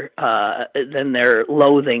their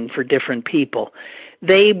loathing for different people,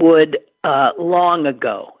 they would long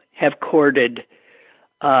ago have courted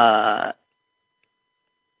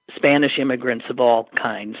Spanish immigrants of all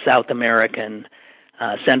kinds, South American,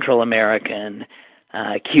 Central American,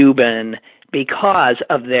 Cuban, because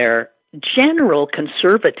of their general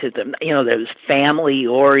conservatism. Those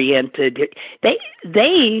family-oriented.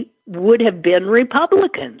 They would have been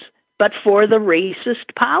Republicans, but for the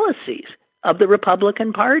racist policies of the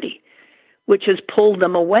Republican Party, which has pulled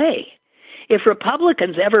them away. If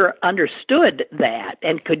Republicans ever understood that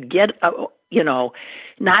and could get,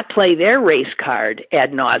 not play their race card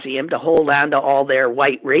ad nauseum to hold on to all their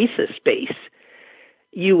white racist base,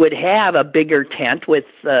 you would have a bigger tent with,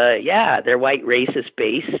 their white racist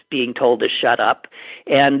base being told to shut up,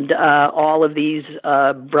 and all of these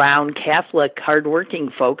brown Catholic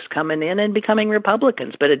hardworking folks coming in and becoming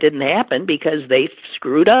Republicans. But it didn't happen because they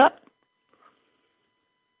screwed up.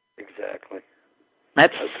 Exactly.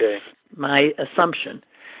 That's okay. My assumption.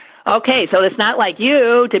 Okay, so it's not like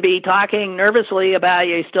you to be talking nervously about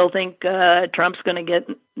you still think Trump's going to get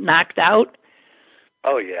knocked out?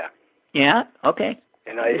 Oh, yeah. Yeah? Okay.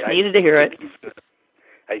 And I just needed to hear it.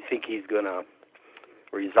 I think he's going to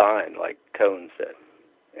resign, like Cohen said,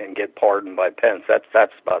 and get pardoned by Pence. That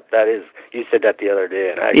is, you said that the other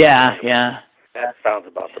day. And yeah. That sounds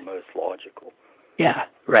about the most logical. Yeah,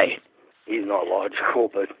 right. He's not logical,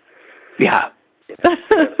 but... Yeah.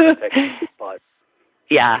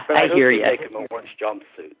 Yeah, I hear you. I hope they make him a orange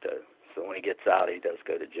jumpsuit, though, so when he gets out, he does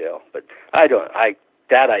go to jail. But I don't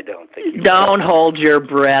think. Don't hold your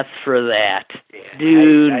breath for that. Yeah,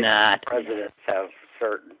 Do not. Presidents have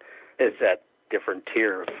it's that different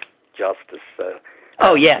tier of justice.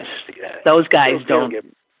 Oh, yes. Those guys don't get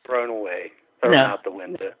thrown away, thrown out the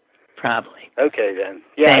window. Probably. Okay, then.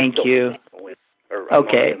 Yeah, thank you.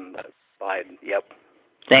 Okay. Biden. Yep.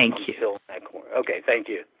 Thank you. Still in that corner. Okay, thank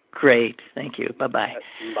you. Great. Thank you. Bye-bye.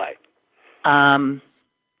 Bye.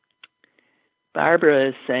 Barbara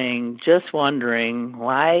is saying, just wondering,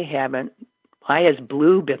 why has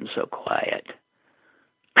Blue been so quiet?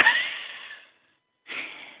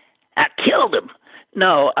 I killed him.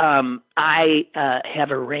 No, I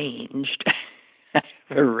have arranged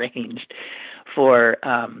for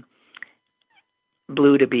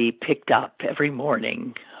Blue to be picked up every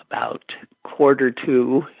morning about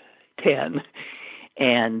 10:45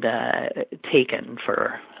 and taken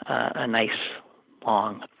for a nice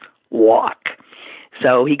long walk.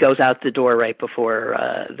 So he goes out the door right before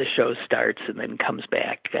the show starts and then comes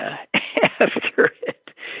back after it.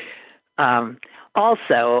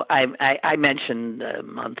 Also, I mentioned a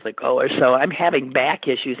month ago or so, I'm having back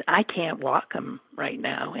issues. I can't walk them right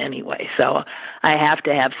now anyway, so I have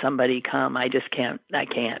to have somebody come. I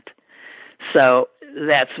can't. So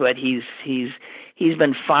that's what he's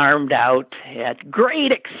been farmed out at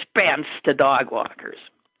great expense to dog walkers,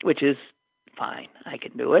 which is fine. I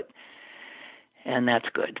can do it, and that's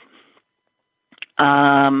good.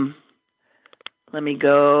 Let me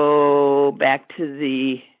go back to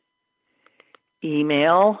the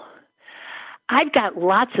email. I've got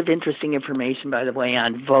lots of interesting information, by the way,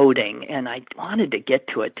 on voting, and I wanted to get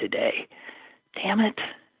to it today. Damn it.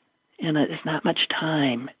 And there's not much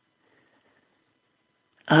time.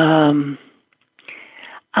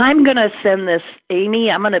 I'm going to send this, Amy,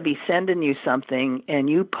 I'm going to be sending you something, and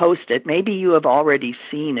you post it. Maybe you have already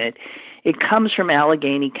seen it. It comes from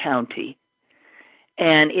Allegheny County,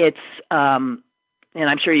 and it's, and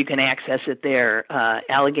I'm sure you can access it there,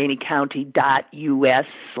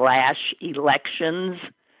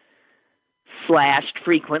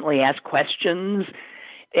 AlleghenyCounty.us/elections/frequently asked questions.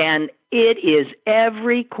 And it is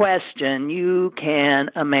every question you can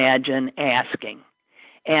imagine asking.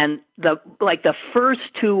 And the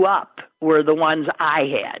first two up were the ones I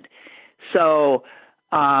had. So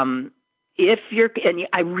if you're, and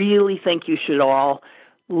I really think you should all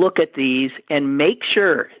look at these and make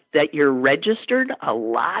sure that you're registered. A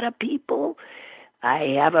lot of people.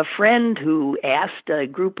 I have a friend who asked a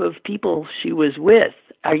group of people she was with,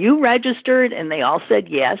 "Are you registered?" And they all said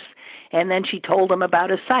yes. And then she told them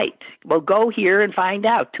about a site. Well, go here and find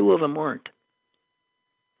out. Two of them weren't.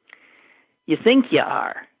 You think you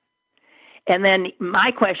are. And then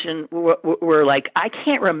my question were like, I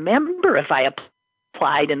can't remember if I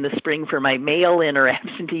applied in the spring for my mail-in or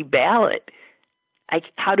absentee ballot.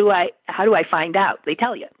 How do I find out? They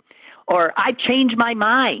tell you. Or I changed my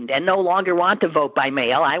mind and no longer want to vote by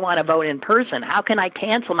mail. I want to vote in person. How can I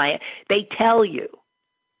cancel my? They tell you.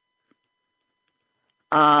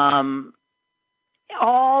 All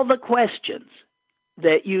the questions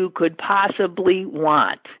that you could possibly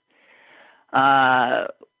want.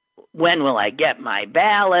 When will I get my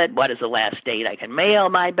ballot? What is the last date I can mail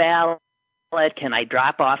my ballot? Can I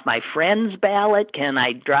drop off my friend's ballot? Can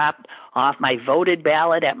I drop off my voted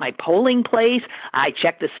ballot at my polling place? I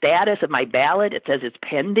check the status of my ballot. It says it's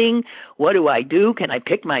pending. What do I do? Can I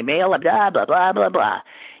pick my mail? Blah, blah, blah, blah, blah.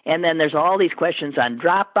 And then there's all these questions on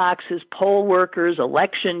drop boxes, poll workers,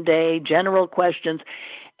 election day, general questions.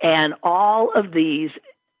 And all of these,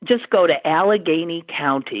 just go to Allegheny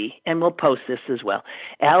County, and we'll post this as well.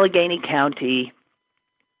 Allegheny County,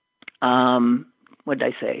 what did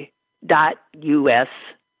I say? .us,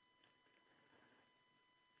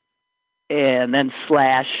 and then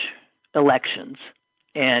 /elections,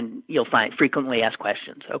 and you'll find frequently asked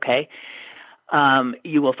questions, okay?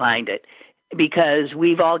 You will find it, because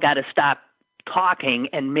we've all got to stop talking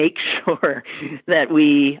and make sure that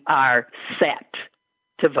we are set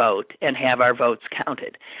to vote and have our votes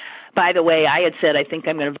counted. By the way, I had said I think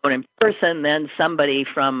I'm going to vote in person. Then somebody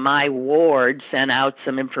from my ward sent out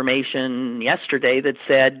some information yesterday that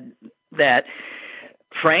said that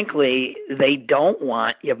frankly, they don't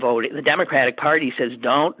want you voting. The Democratic Party says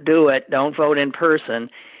don't do it, don't vote in person,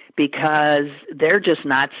 because they're just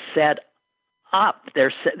not set up.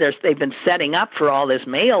 They've been setting up for all this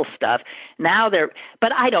mail stuff. Now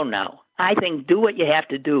but I don't know. I think do what you have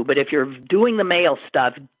to do, but if you're doing the mail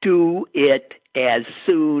stuff, do it as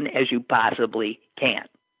soon as you possibly can.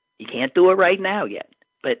 You can't do it right now yet,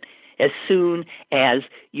 but as soon as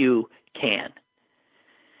you can.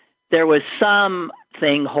 There was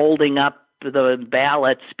something holding up the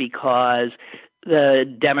ballots because the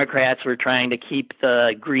Democrats were trying to keep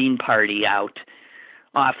the Green Party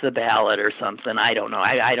off the ballot or something. I don't know.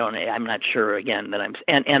 I'm not sure again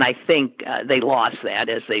and I think they lost that,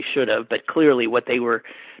 as they should have, but clearly what they were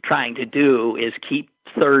trying to do is keep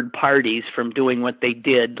third parties from doing what they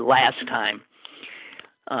did last time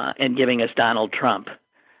and giving us Donald Trump.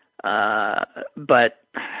 But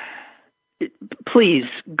please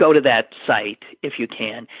go to that site if you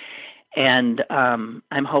can. And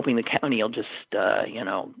I'm hoping the county will just,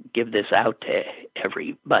 give this out to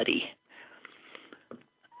everybody.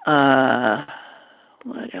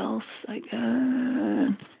 What else I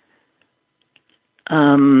got?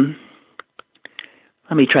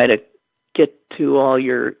 Let me try to get to all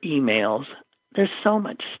your emails. There's so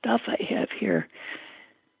much stuff I have here.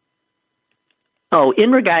 Oh,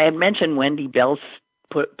 I had mentioned Wendy Bell's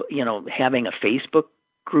having a Facebook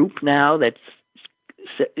group now that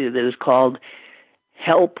is called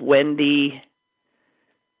Help Wendy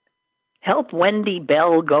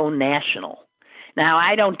Bell Go National. Now,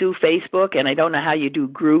 I don't do Facebook, and I don't know how you do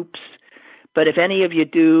groups, but if any of you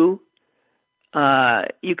do,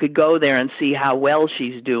 you could go there and see how well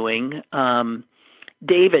she's doing.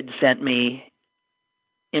 David sent me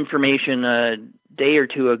information a day or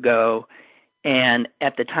two ago, and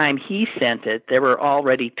at the time he sent it, there were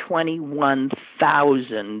already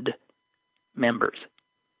 21,000 members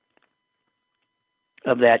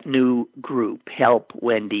of that new group, Help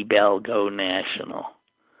Wendy Bell Go National.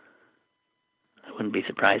 I wouldn't be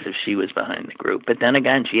surprised if she was behind the group. But then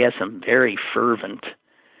again, she has some very fervent.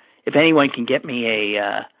 If anyone can get me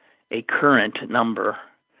a current number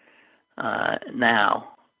now,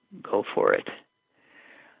 go for it.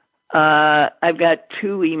 I've got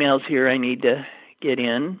 2 emails here I need to get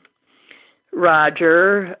in.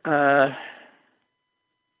 Roger. I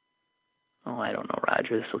don't know,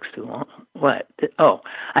 Roger. This looks too long. What? Oh,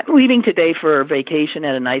 I'm leaving today for a vacation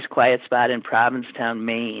at a nice quiet spot in Provincetown,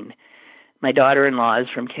 Maine. My daughter-in-law is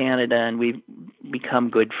from Canada, and we've become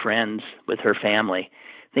good friends with her family.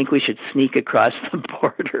 Think we should sneak across the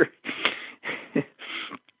border.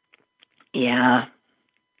 Yeah.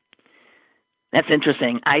 That's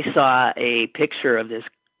interesting. I saw a picture of this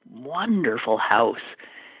wonderful house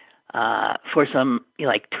for some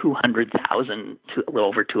like $200,000, a little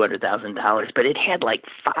over $200,000, but it had like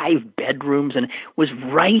 5 bedrooms and was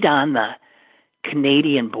right on the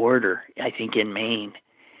Canadian border, I think in Maine.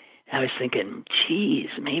 I was thinking, geez,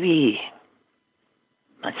 maybe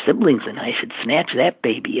my siblings and I should snatch that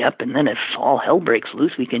baby up, and then if all hell breaks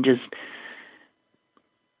loose, we can just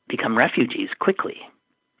become refugees quickly.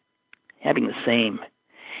 Having the same.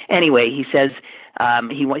 Anyway, he says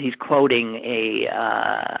he's quoting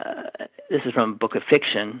this is from a book of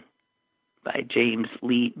fiction by James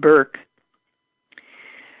Lee Burke.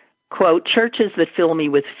 Quote, churches that fill me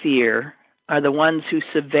with fear are the ones whose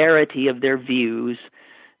severity of their views,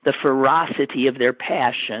 the ferocity of their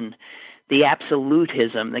passion, the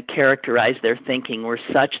absolutism that characterized their thinking were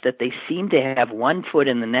such that they seemed to have one foot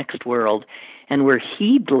in the next world and were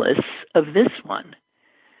heedless of this one.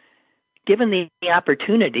 Given the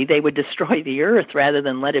opportunity, they would destroy the earth rather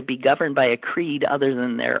than let it be governed by a creed other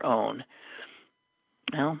than their own.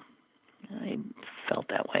 Well, I felt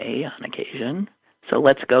that way on occasion. So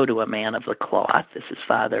let's go to a man of the cloth. This is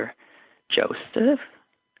Father Joseph.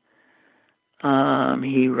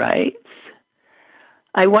 He writes,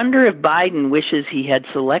 I wonder if Biden wishes he had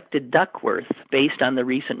selected Duckworth based on the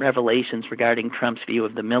recent revelations regarding Trump's view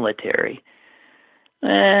of the military.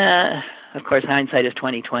 Of course, hindsight is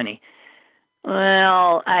 20/20.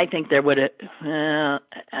 Well, I think there would have.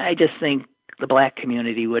 I just think the black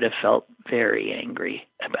community would have felt very angry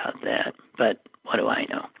about that. But what do I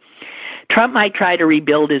know? Trump might try to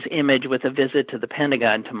rebuild his image with a visit to the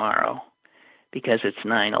Pentagon tomorrow because it's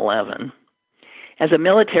 9/11. As a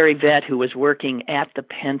military vet who was working at the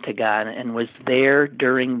Pentagon and was there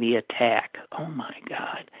during the attack, oh my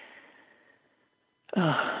God,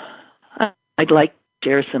 I'd like to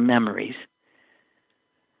share some memories.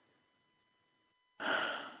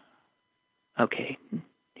 Okay,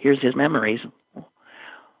 here's his memories.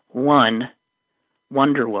 1,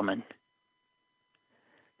 Wonder Woman.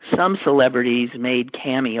 Some celebrities made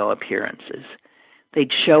cameo appearances.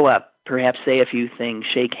 They'd show up, perhaps say a few things,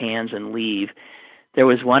 shake hands, and leave. There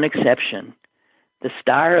was one exception. The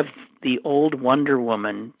star of the old Wonder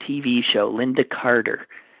Woman TV show, Linda Carter,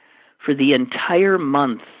 for the entire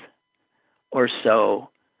month or so,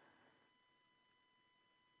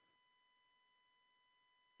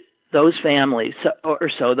 those families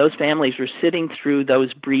were sitting through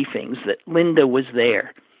those briefings that Linda was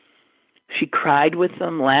there. She cried with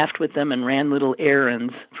them, laughed with them, and ran little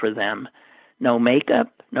errands for them. No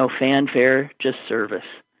makeup, no fanfare, just service.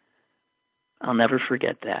 I'll never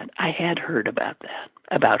forget that. I had heard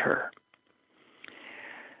about her.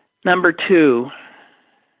 Number 2,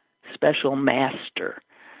 special master.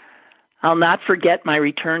 I'll not forget my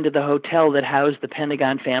return to the hotel that housed the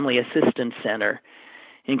Pentagon Family Assistance Center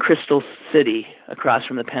in Crystal City, across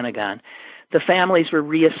from the Pentagon. The families were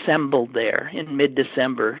reassembled there in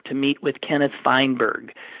mid-December to meet with Kenneth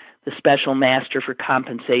Feinberg, the special master for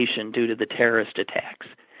compensation due to the terrorist attacks.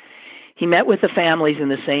 He met with the families in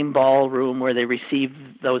the same ballroom where they received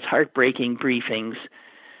those heartbreaking briefings,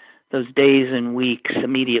 those days and weeks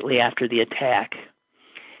immediately after the attack.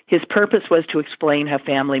 His purpose was to explain how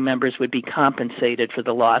family members would be compensated for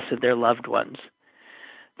the loss of their loved ones.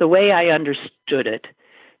 The way I understood it,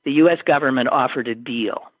 the U.S. government offered a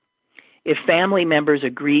deal. If family members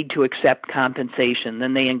agreed to accept compensation,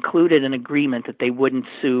 then they included an agreement that they wouldn't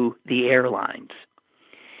sue the airlines.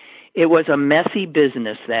 It was a messy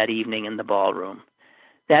business that evening in the ballroom.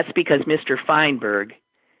 That's because Mr. Feinberg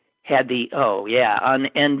had the,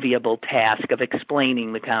 unenviable task of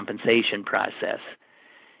explaining the compensation process.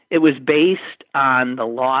 It was based on the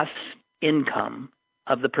lost income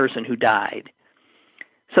of the person who died.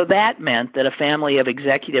 So that meant that a family of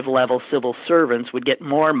executive-level civil servants would get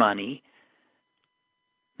more money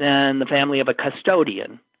than the family of a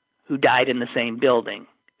custodian who died in the same building.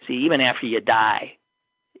 See, even after you die,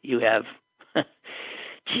 you have,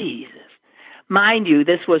 Jesus. Mind you,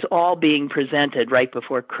 this was all being presented right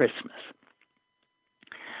before Christmas.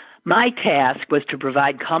 My task was to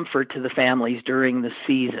provide comfort to the families during the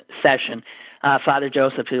session. Father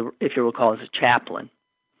Joseph, if you recall, is a chaplain.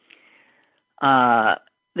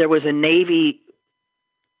 There was a Navy.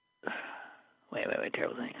 Wait,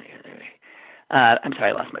 terrible thing. I'm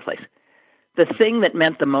sorry, I lost my place. The thing that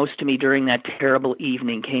meant the most to me during that terrible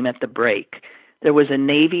evening came at the break. There was a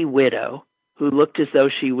Navy widow who looked as though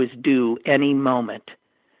she was due any moment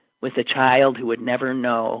with a child who would never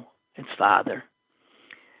know its father.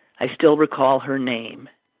 I still recall her name,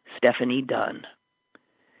 Stephanie Dunn.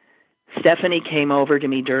 Stephanie came over to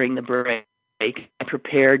me during the break. I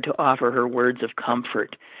prepared to offer her words of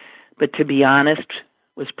comfort, but to be honest,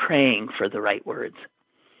 was praying for the right words.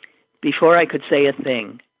 Before I could say a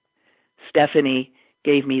thing, Stephanie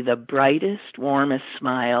gave me the brightest, warmest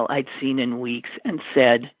smile I'd seen in weeks and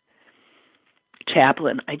said,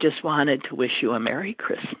 "Chaplain, I just wanted to wish you a Merry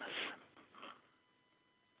Christmas."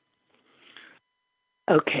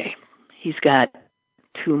 Okay, he's got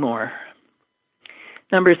 2 more.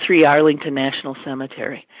 Number 3, Arlington National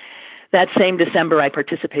Cemetery. That same December, I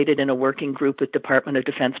participated in a working group with Department of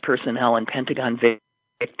Defense personnel and Pentagon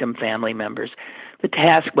victim family members. The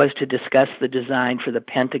task was to discuss the design for the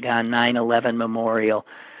Pentagon 9/11 Memorial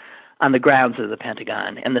on the grounds of the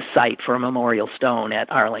Pentagon and the site for a memorial stone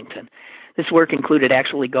at Arlington. This work included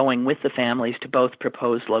actually going with the families to both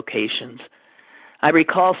proposed locations. I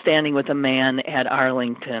recall standing with a man at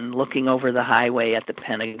Arlington looking over the highway at the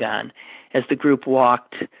Pentagon as the group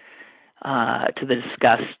walked to the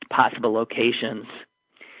discussed possible locations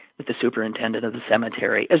with the superintendent of the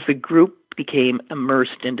cemetery. As the group became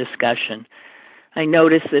immersed in discussion, I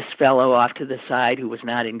noticed this fellow off to the side who was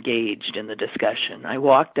not engaged in the discussion. I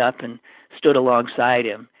walked up and stood alongside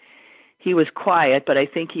him. He was quiet, but I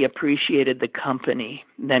think he appreciated the company.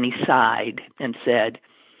 Then he sighed and said,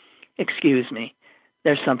 "Excuse me,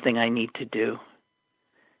 there's something I need to do."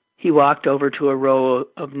 He walked over to a row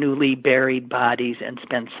of newly buried bodies and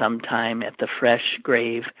spent some time at the fresh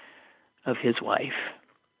grave of his wife.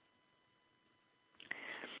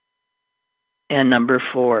 And number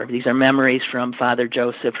 4, these are memories from Father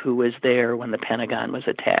Joseph, who was there when the Pentagon was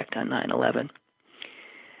attacked on 9/11.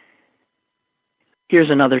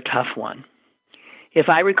 Here's another tough one. If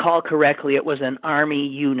I recall correctly, it was an Army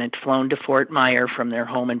unit flown to Fort Myer from their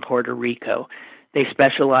home in Puerto Rico. They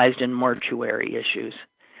specialized in mortuary issues.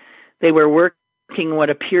 They were working what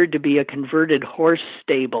appeared to be a converted horse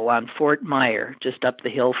stable on Fort Myer, just up the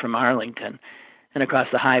hill from Arlington and across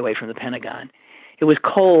the highway from the Pentagon. It was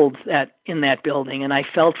cold in that building, and I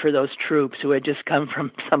felt for those troops who had just come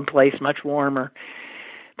from someplace much warmer.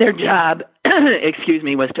 Their job excuse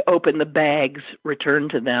me, was to open the bags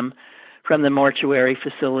returned to them from the mortuary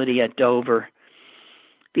facility at Dover.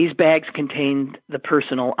 These bags contained the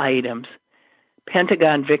personal items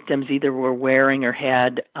Pentagon victims either were wearing or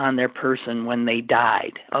had on their person when they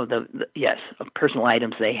died. Personal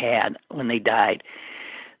items they had when they died.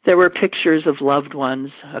 There were pictures of loved ones,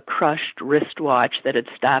 a crushed wristwatch that had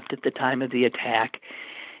stopped at the time of the attack,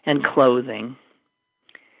 and clothing.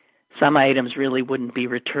 Some items really wouldn't be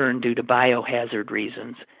returned due to biohazard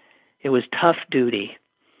reasons. It was tough duty,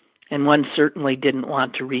 and one certainly didn't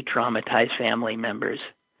want to re-traumatize family members.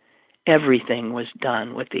 Everything was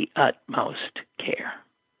done with the utmost care.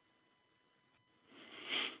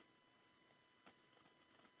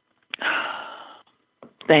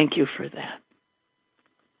 Thank you for that.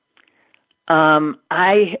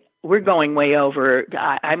 We're going way over.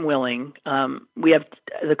 I'm willing. We have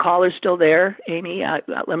the caller still there, Amy.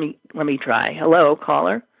 Let me try. Hello,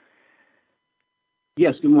 caller.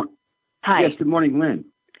 Yes. Good morning. Hi. Yes. Good morning, Lynn.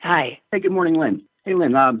 Hi. Hey. Good morning, Lynn. Hey,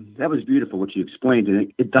 Lynn. That was beautiful what you explained,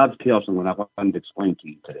 and it dovetails on what I wanted to explain to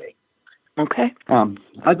you today. Okay.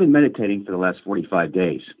 I've been meditating for the last 45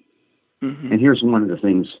 days, mm-hmm. and here's one of the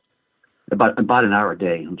things about an hour a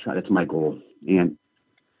day. That's my goal, and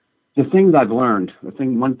the thing that I've learned,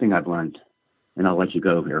 one thing I've learned, and I'll let you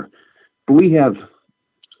go here, but we have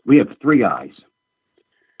three eyes,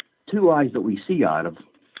 two eyes that we see out of,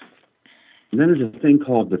 and then there's a thing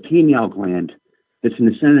called the pineal gland that's in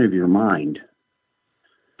the center of your mind,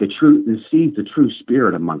 that sees the true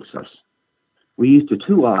spirit amongst us. We use the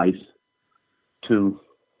two eyes to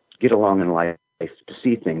get along in life, to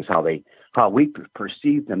see things how we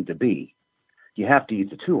perceive them to be. You have to use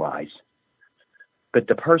the two eyes. But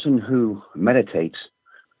the person who meditates,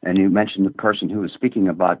 and you mentioned the person who was speaking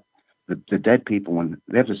about the dead people, when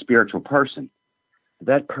there's a spiritual person,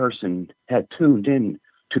 that person had tuned in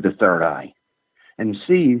to the third eye and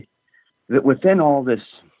see that within all this,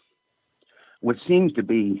 what seems to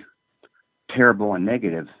be terrible and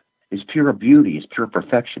negative is pure beauty, is pure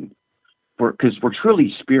perfection, because we're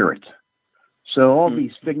truly spirit. So all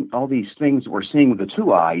these things that we're seeing with the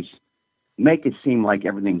two eyes make it seem like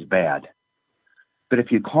everything's bad. But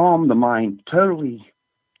if you calm the mind totally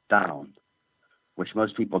down, which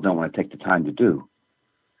most people don't want to take the time to do,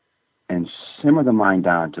 and simmer the mind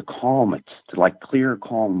down to calm it, to like clear,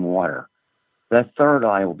 calm water, that third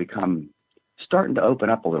eye will become starting to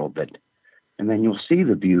open up a little bit. And then you'll see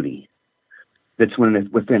the beauty that's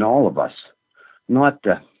within all of us, not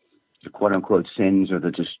the quote-unquote sins or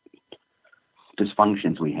the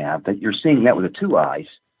dysfunctions we have. That you're seeing that with the two eyes.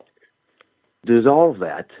 Dissolve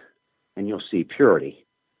that, and you'll see purity.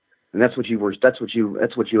 And that's what you had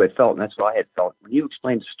felt, and that's what I had felt when you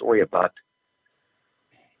explained the story about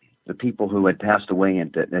the people who had passed away,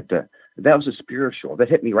 and that was a spiritual. That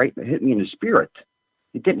hit me right. It hit me in the spirit.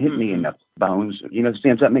 It didn't hit me in the bones. You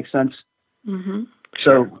understand? Does that make sense? Mm-hmm.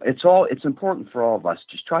 So it's important for all of us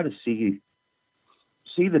to try to see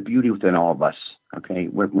the beauty within all of us. Okay,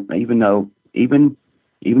 even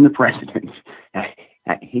the president,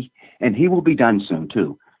 he will be done soon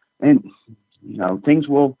too, and things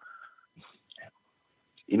are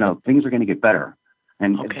going to get better.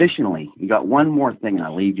 And additionally, you got one more thing, and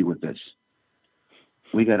I'll leave you with this.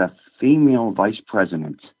 We got a female vice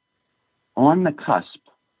president on the cusp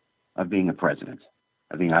of being a president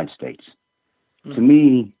of the United States. To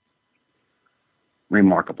me,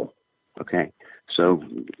 remarkable. Okay, so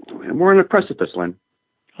we're on the precipice, Lynn.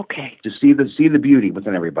 Okay. To see the beauty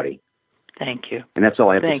within everybody. Thank you. And that's all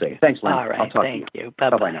I have to say. Thanks, Lynn. All right. I'll talk Thank to you.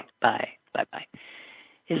 Bye-bye. Bye-bye now. Bye. Bye-bye.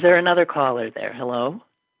 Is there another caller there? Hello?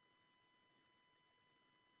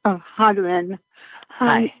 Oh, hi, Lynn.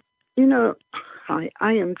 Hi.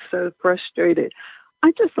 I am so frustrated.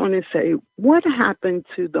 I just want to say, what happened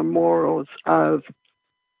to the morals of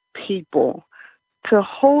people to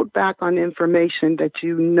hold back on information that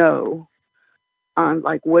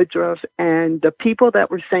like Woodruff and the people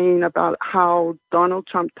that were saying about how Donald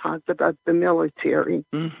Trump talked about the military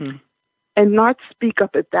and not speak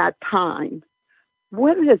up at that time?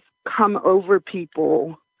 What has come over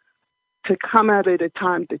people to come out at a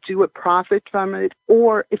time that you would profit from it,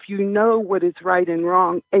 or if you know what is right and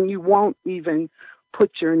wrong and you won't even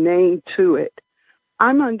put your name to it?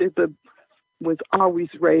 I'm was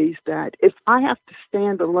always raised that if I have to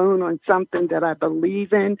stand alone on something that I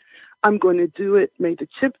believe in, I'm going to do it. May the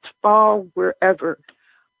chips fall wherever.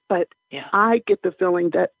 But I get the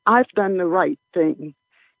feeling that I've done the right thing.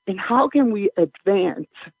 And how can we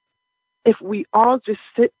advance if we all just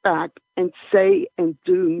sit back and say and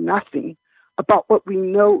do nothing about what we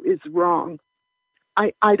know is wrong?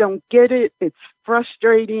 I don't get it. It's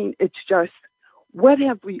frustrating. It's just, what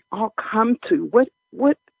have we all come to? Where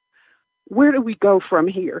do we go from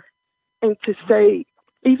here? And to say,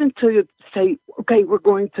 even to say, okay, we're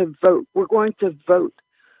going to vote,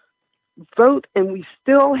 and we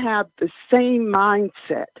still have the same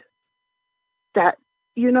mindset that,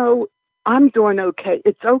 I'm doing okay.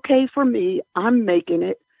 It's okay for me. I'm making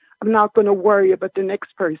it. I'm not going to worry about the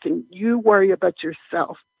next person. You worry about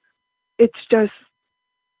yourself. It's just,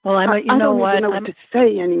 well, I don't even know what to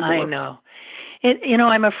say anymore. I know.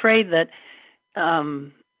 I'm afraid that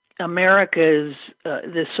America's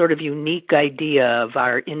this sort of unique idea of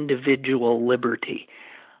our individual liberty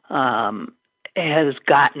has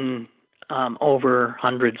gotten over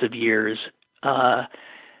hundreds of years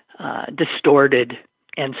distorted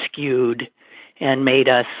and skewed and made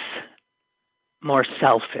us more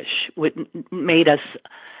selfish, made us,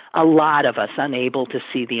 a lot of us, unable to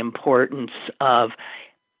see the importance of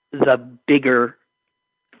the bigger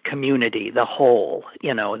community, the whole,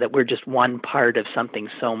 that we're just one part of something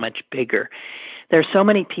so much bigger. There's so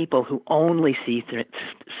many people who only see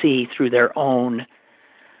through their own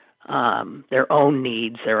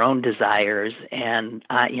needs, their own desires, and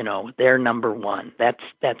they're number one. That's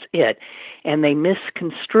it, and they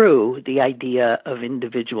misconstrue the idea of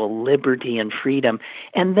individual liberty and freedom.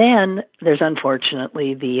 And then there's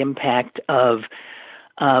unfortunately the impact of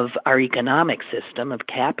our economic system of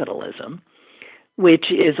capitalism,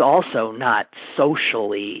 which is also not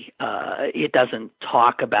socially. It doesn't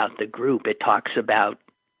talk about the group. It talks about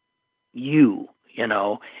you.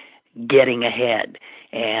 Getting ahead.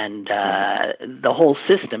 And the whole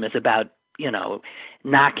system is about,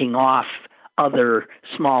 knocking off other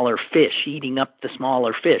smaller fish, eating up the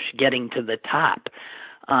smaller fish, getting to the top.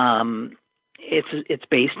 It's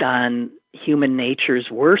based on human nature's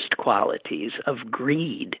worst qualities of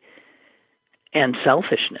greed and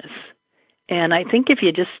selfishness. And I think if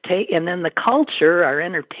you just and then the culture, our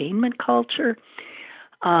entertainment culture,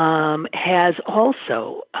 has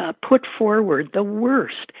also put forward the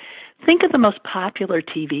worst. Think of the most popular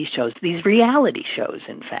TV shows, these reality shows,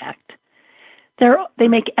 in fact. They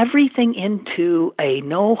make everything into a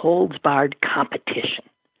no-holds-barred competition.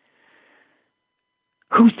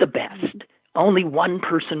 Who's the best? Only one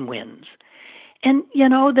person wins. And,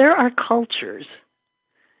 there are cultures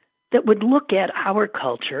that would look at our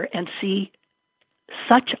culture and see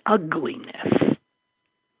such ugliness,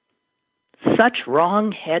 such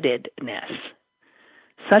wrong-headedness,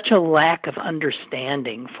 such a lack of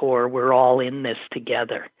understanding for we're all in this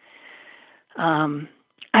together.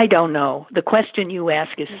 I don't know. The question you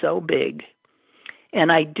ask is so big.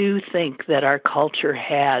 And I do think that our culture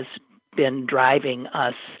has been driving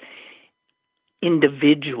us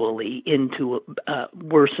individually into a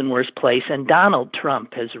worse and worse place. And Donald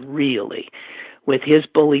Trump has really, with his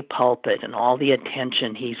bully pulpit and all the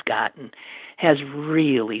attention he's gotten, has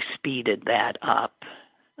really speeded that up.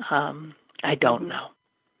 I don't know.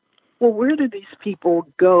 Well, where do these people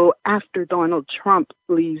go after Donald Trump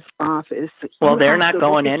leaves office? Well, they're not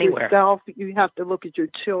going anywhere. You have to look at your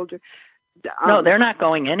children. No, they're not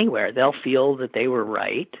going anywhere. They'll feel that they were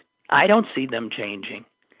right. I don't see them changing.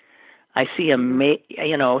 I see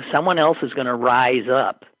someone else is going to rise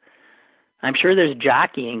up. I'm sure there's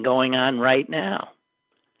jockeying going on right now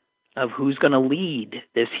of who's going to lead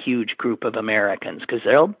this huge group of Americans, because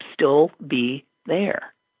they'll still be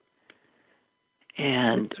there.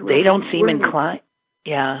 And they don't seem inclined.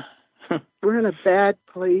 Yeah. We're in a bad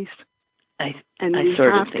place. We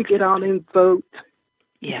have to get out and vote.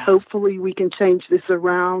 Yeah. Hopefully we can change this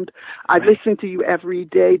around. I listen to you every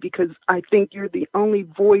day because I think you're the only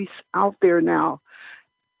voice out there now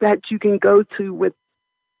that you can go to with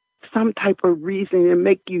some type of reason and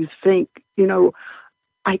make you think,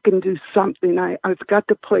 I can do something. I've got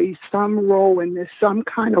to play some role in this some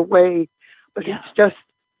kind of way. But it's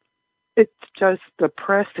just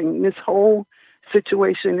depressing. This whole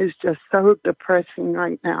situation is just so depressing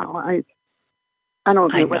right now. I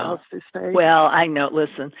don't know what else to say. Well, I know.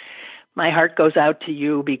 Listen, my heart goes out to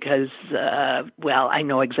you because, I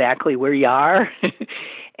know exactly where you are,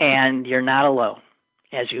 and you're not alone.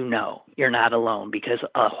 As you know, you're not alone because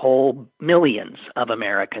a whole millions of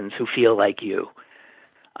Americans who feel like you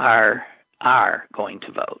are going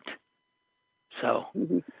to vote. So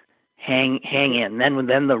hang in.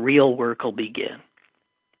 Then the real work will begin.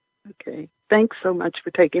 Okay. Thanks so much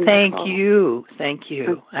for taking the call. Thank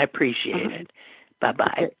you. I appreciate it.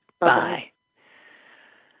 Bye-bye. Okay. Bye.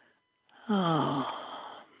 Oh,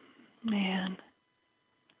 man.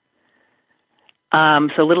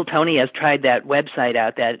 So little Tony has tried that website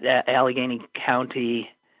out, that Allegheny County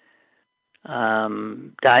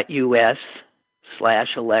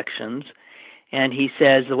 .us/elections, and he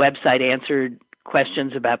says the website answered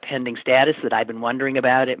questions about pending status that I've been wondering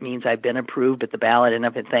about. It means I've been approved at the ballot, and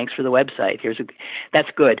thanks for the website. That's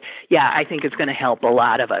good. Yeah, I think it's going to help a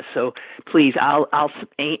lot of us. So please,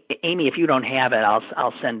 Amy, if you don't have it,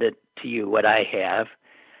 I'll send it to you what I have,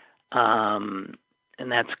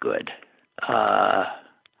 and that's good.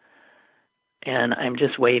 And I'm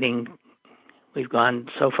just waiting. We've gone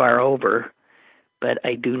so far over, but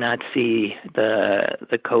I do not see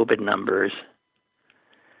the COVID numbers.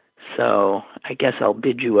 So I guess I'll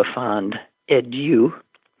bid you a fond adieu.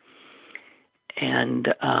 And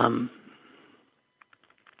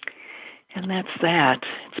that's that.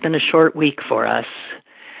 It's been a short week for us,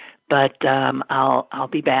 but I'll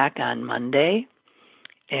be back on Monday.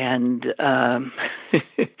 And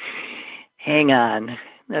hang on.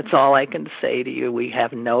 That's all I can say to you. We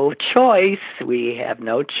have no choice.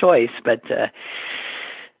 But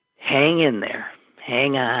hang in there.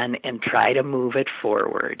 Hang on and try to move it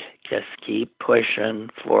forward. Just keep pushing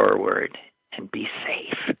forward and be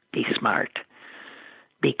safe. Be smart.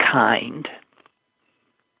 Be kind.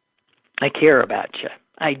 I care about you.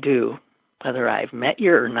 I do. Whether I've met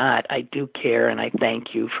you or not, I do care, and I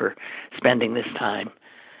thank you for spending this time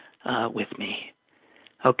with me.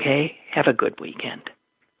 Okay? Have a good weekend.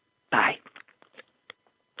 Bye.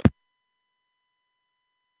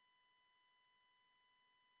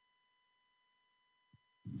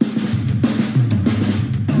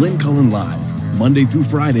 Lynn Cullen Live, Monday through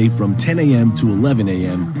Friday from 10 a.m. to 11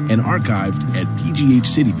 a.m. and archived at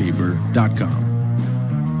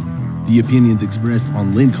pghcitypaper.com. The opinions expressed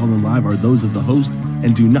on Lynn Cullen Live are those of the host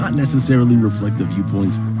and do not necessarily reflect the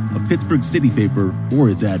viewpoints of Pittsburgh City Paper or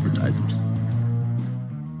its advertisers.